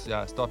 start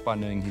by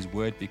knowing His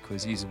Word,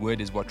 because His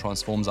Word is what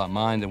transforms our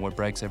mind and what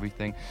breaks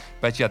everything.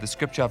 But yeah, the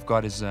scripture I've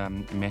got is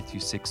Matthew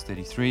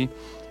 6:33.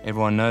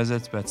 Everyone knows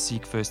it, but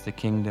seek first the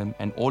kingdom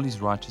and all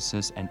His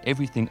righteousness, and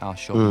everything else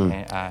shall be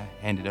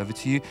handed over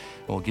to you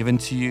or given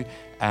to you.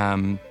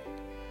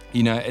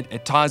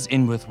 It ties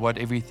in with what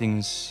we've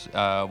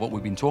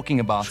been talking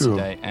about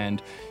today.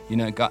 And,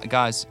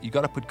 guys, you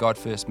got to put God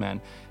first,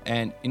 man.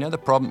 And, the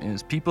problem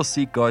is people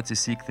seek God to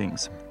seek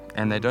things,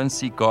 and they don't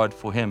seek God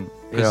for Him.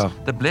 Because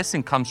the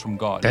blessing comes from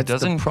God.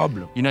 That's the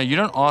problem. You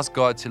don't ask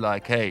God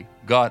to hey,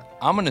 God,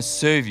 I'm going to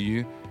serve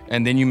you,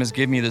 and then you must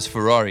give me this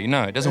Ferrari.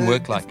 No, it doesn't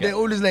work like that. They're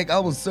always I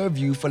will serve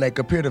you for a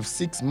period of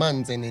 6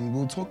 months, and then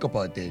we'll talk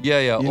about that.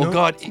 Yeah. Or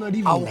God,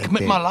 I'll like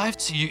commit that. my life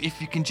to you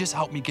if you can just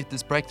help me get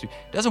this breakthrough.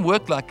 It doesn't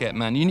work like that,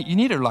 man. You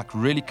need to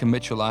really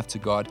commit your life to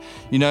God.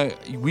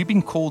 We've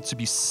been called to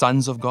be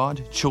sons of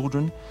God,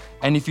 children.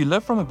 And if you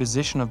live from a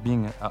position of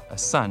being a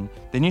son,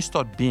 then you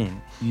start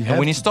being. And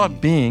when you start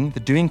being, the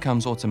doing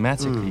comes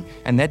automatically.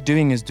 And that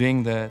doing is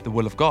doing the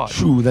will of God.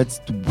 True, that's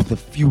the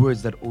few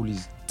words that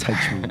always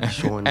touch me,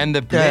 Sean. And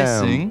the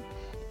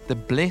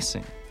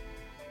blessing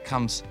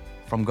comes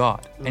from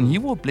God. And He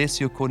will bless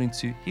you according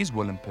to His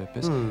will and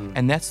purpose.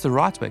 And that's the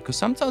right way. Because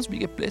sometimes we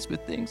get blessed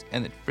with things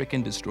and it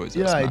freaking destroys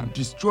us, man. It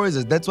destroys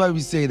us. That's why we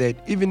say that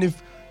even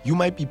if you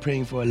might be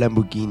praying for a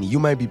Lamborghini, you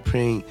might be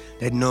praying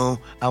that, no,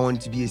 I want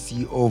to be a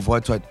CEO of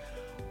what.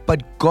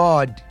 But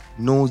God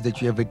knows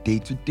that you have a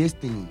date with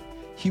destiny.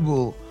 He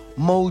will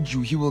mold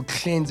you. He will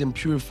cleanse and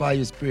purify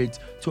your spirit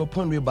to a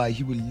point whereby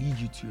He will lead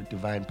you to your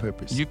divine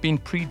purpose. You've been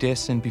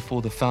predestined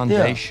before the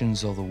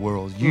foundations of the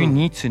world. You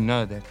need to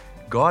know that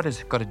God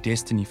has got a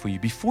destiny for you.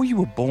 Before you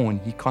were born,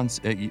 you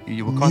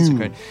were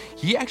consecrated.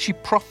 He actually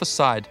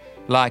prophesied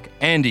like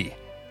Andy.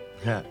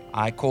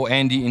 I call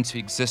Andy into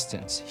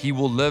existence. He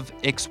will live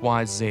X,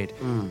 Y, Z.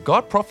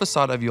 God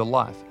prophesied over your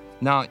life.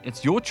 Now,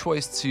 it's your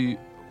choice to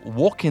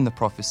walk in the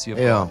prophecy of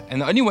God.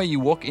 And the only way you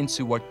walk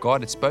into what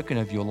God had spoken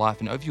over your life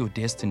and over your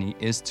destiny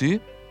is to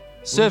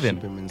serve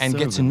Him and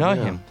get to know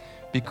Him.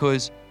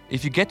 Because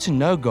if you get to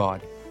know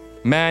God,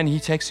 man, He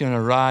takes you on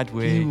a ride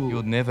where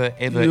you'll never,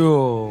 ever...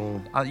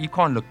 you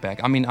can't look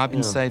back. I mean, I've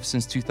been saved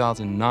since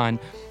 2009.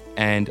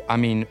 And, I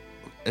mean,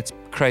 it's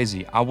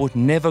crazy. I would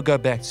never go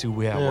back to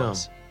where I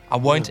was. I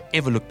won't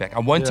ever look back. I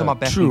won't turn my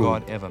back on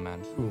God ever, man.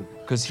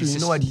 Because you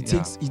know what? He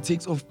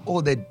takes off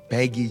all that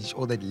baggage,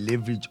 all that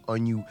leverage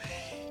on you.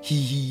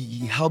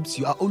 He helps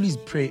you. I always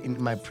pray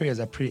in my prayers.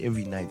 I pray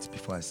every night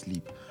before I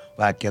sleep.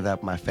 Where I gather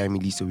up my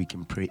family so we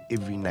can pray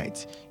every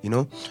night.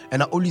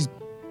 And I always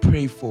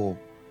pray for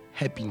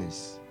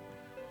happiness,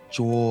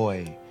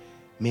 joy.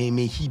 May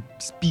He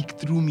speak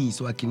through me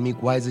so I can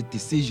make wiser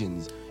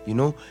decisions.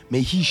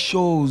 May He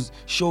show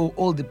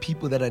all the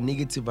people that are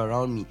negative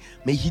around me.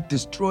 May He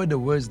destroy the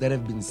words that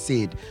have been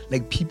said,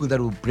 like people that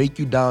will break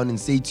you down and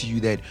say to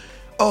you that,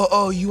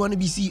 oh, you want to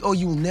be CEO,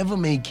 you will never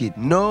make it.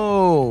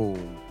 No,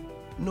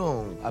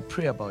 I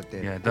pray about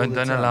that. Yeah, don't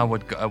allow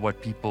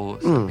what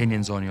people's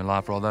opinions on your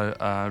life. Rather,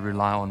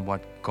 rely on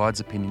what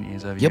God's opinion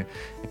is over you.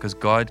 Because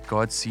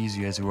God sees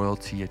you as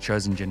royalty, a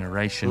chosen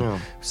generation.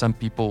 Some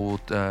people will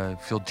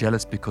feel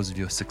jealous because of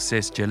your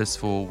success, jealous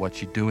for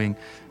what you're doing,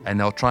 and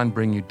they'll try and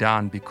bring you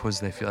down because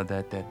they feel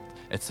that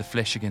it's the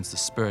flesh against the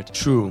spirit.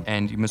 True.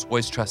 And you must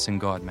always trust in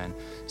God, man.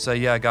 So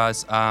yeah,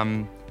 guys,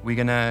 we're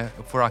gonna,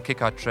 for our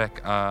kick-out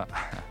track,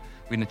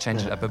 we're going to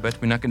change it up a bit.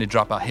 We're not going to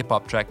drop our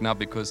hip-hop track now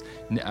because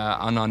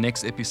on our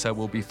next episode,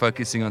 we'll be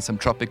focusing on some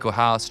tropical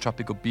house,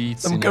 tropical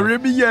beats. Some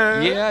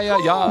Caribbean.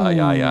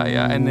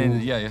 Yeah. And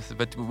then,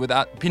 but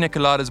without pina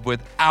coladas,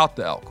 without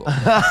the alcohol.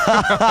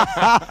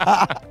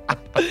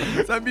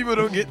 Some people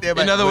don't get there.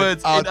 In other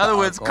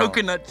words,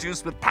 coconut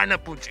juice with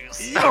pineapple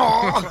juice.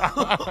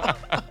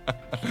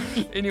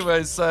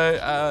 Anyway,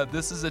 so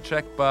this is a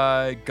track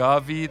by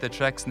Gavi. The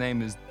track's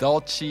name is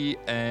Dolce.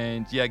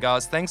 And yeah,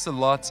 guys, thanks a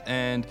lot.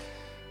 And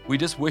we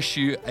just wish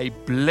you a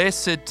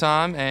blessed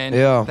time, and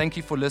thank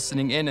you for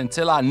listening in.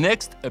 Until our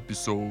next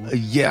episode.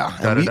 And we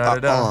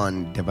are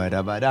on. But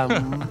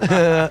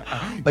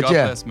God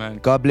bless, man.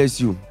 God bless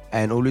you.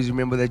 And always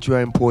remember that you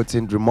are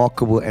important,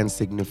 remarkable, and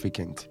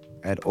significant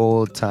at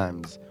all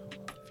times.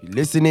 If you're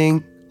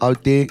listening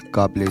out there,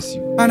 God bless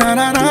you.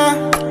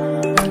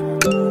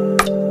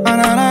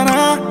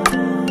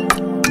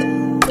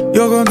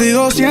 Yo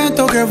contigo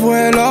siento que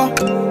vuelo,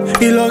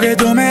 y lo que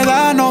tú me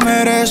das no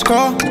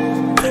merezco.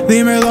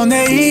 Dime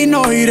dónde ir,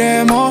 no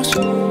iremos.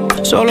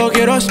 Solo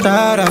quiero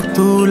estar a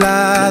tu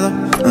lado.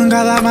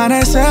 Cada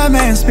amanecer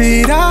me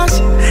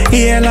inspiras,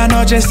 y el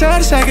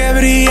anochecer sé que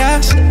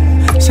brillas.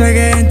 Sé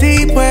que en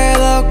ti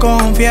puedo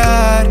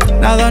confiar,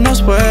 nada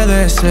nos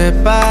puede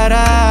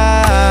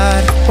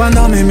separar.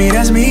 Cuando me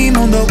miras mi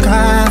mundo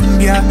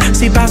cambia.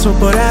 Si paso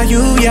por la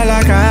lluvia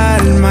la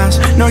calmas.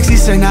 No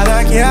existe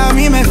nada que a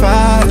mí me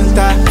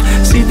falta.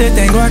 Si te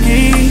tengo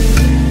aquí,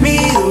 mi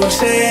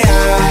dulce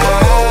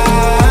amor.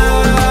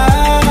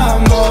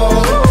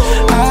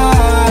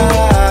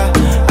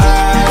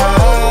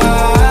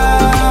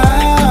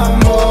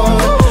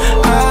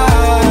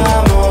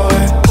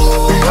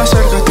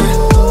 Acércate,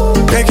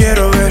 te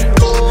quiero ver,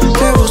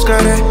 te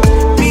buscaré,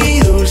 mi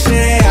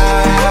dulce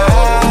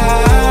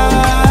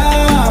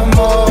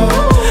amor.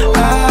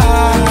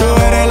 Tú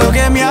eres lo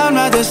que mi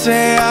alma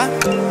desea,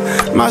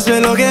 más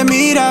de lo que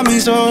mira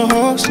mis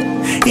ojos.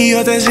 Y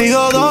yo te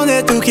sigo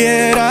donde tú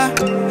quieras,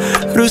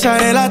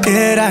 cruzaré la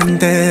tierra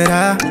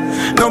entera.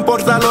 No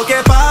importa lo que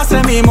pase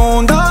en mi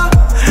mundo,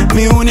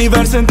 mi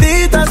universo en ti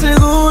está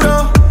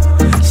seguro.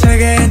 Sé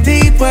que en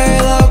ti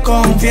puedo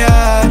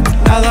confiar,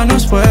 nada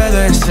nos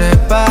puede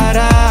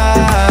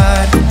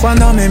separar.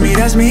 Cuando me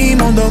miras mi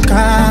mundo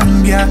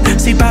cambia.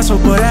 Si paso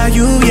por la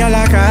lluvia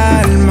la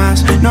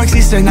calmas. No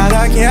existe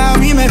nada que a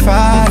mí me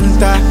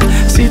falta.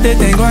 Si te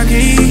tengo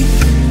aquí,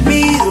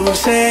 mi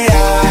dulce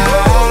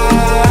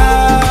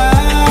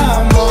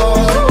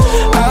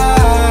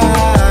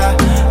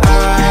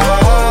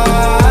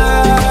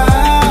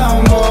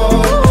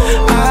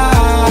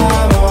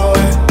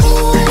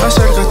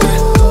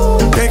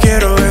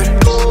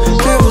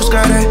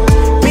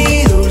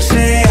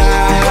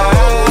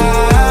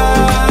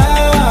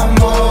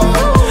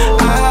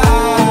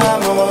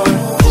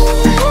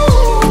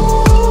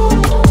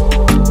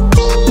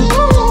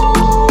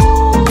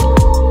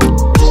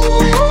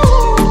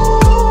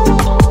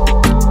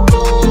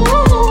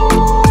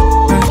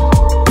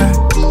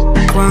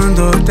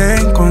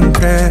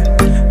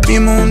mi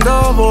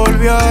mundo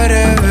volvió al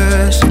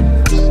revés.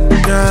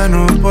 Ya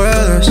no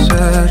puede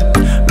ser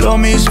lo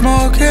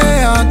mismo que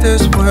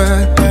antes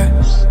fue.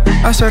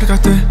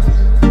 Acércate,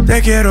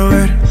 te quiero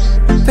ver,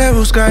 te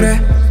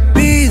buscaré,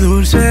 mi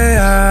dulce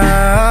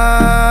amor.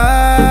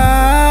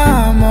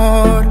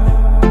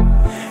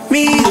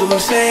 Mi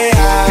dulce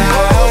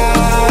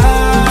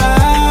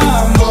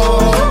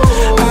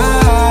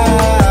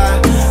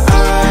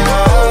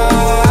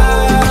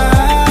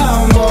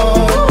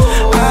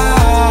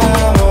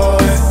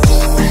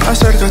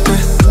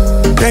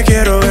te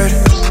quiero ver,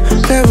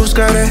 te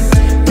buscaré,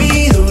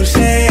 mi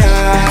dulce